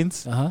 39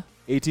 points.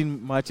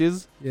 18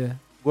 matches. Yeah.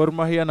 Gor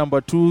Mahia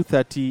number 2,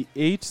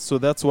 38. So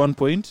that's 1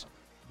 point.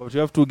 But you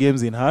have 2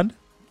 games in hand.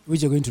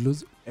 Which you're going to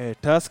lose?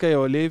 Tusker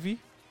or Levi.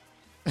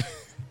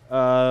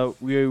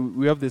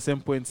 We have the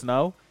same points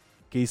now.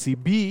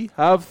 KCB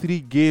have 3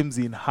 games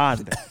in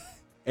hand.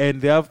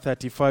 And they have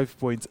 35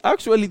 points.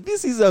 Actually,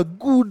 this is a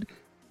good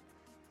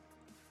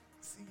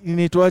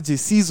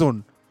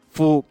season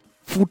for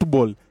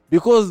football.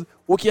 Because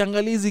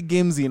ukiangalia hizi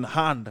games in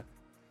hand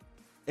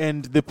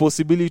and the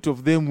possibility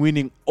of them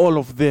winning all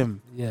of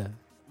them. Yeah.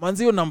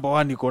 Manzio number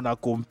 1 iko na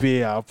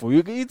compare hapo.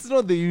 It's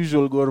not the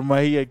usual Gor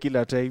Mahia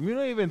kila time. You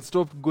know, even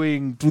stopped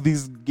going to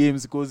these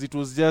games because it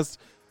was just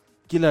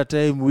kila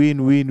time win.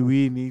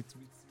 It's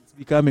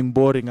becoming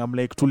boring. I'm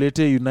like,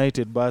 tulete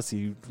United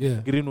basi.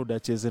 Yeah. Greenwood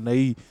acheze na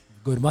hii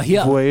Gor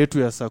Mahia mvua yetu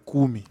ya saa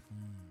 10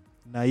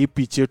 na hii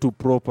pitch yetu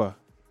proper.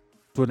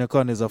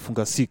 Tuonekana anaweza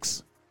funga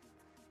 6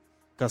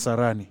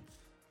 Kasarani.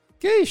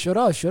 Okay, shout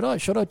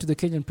out to the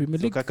Kenyan Premier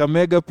League. So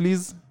Kakamega,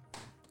 please.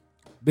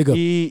 Big up.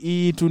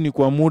 Hii tu ni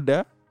kwa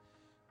muda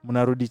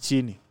mnarudi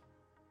chini.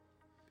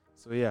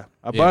 So yeah,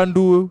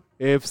 Abandu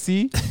AFC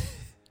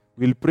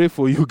will pray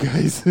for you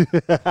guys.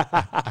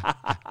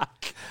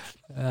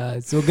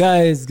 So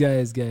guys.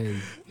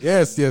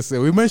 Yes.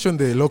 We mentioned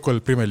the local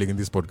Premier League in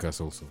this podcast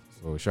also.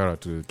 So shout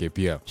out to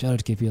KPL. Shout out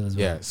to KPL as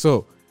well. Yeah.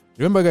 So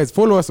remember, guys,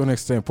 follow us on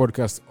Extra Time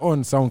Podcast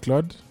on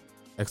SoundCloud.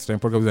 Extra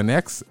Time Podcast with an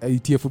X.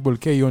 ETF Football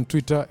K on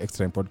Twitter.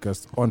 Extra Time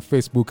Podcast on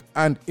Facebook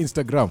and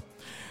Instagram.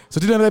 So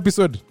till another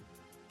episode,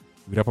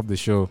 we wrap up the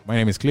show. My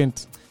name is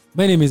Clint.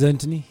 My name is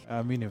Anthony.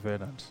 Mini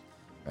Fernand.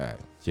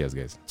 Cheers,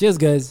 guys. Cheers,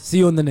 guys. See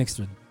you on the next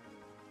one.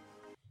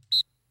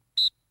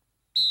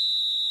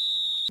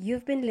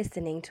 You've been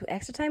listening to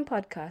Extra Time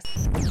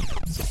Podcast.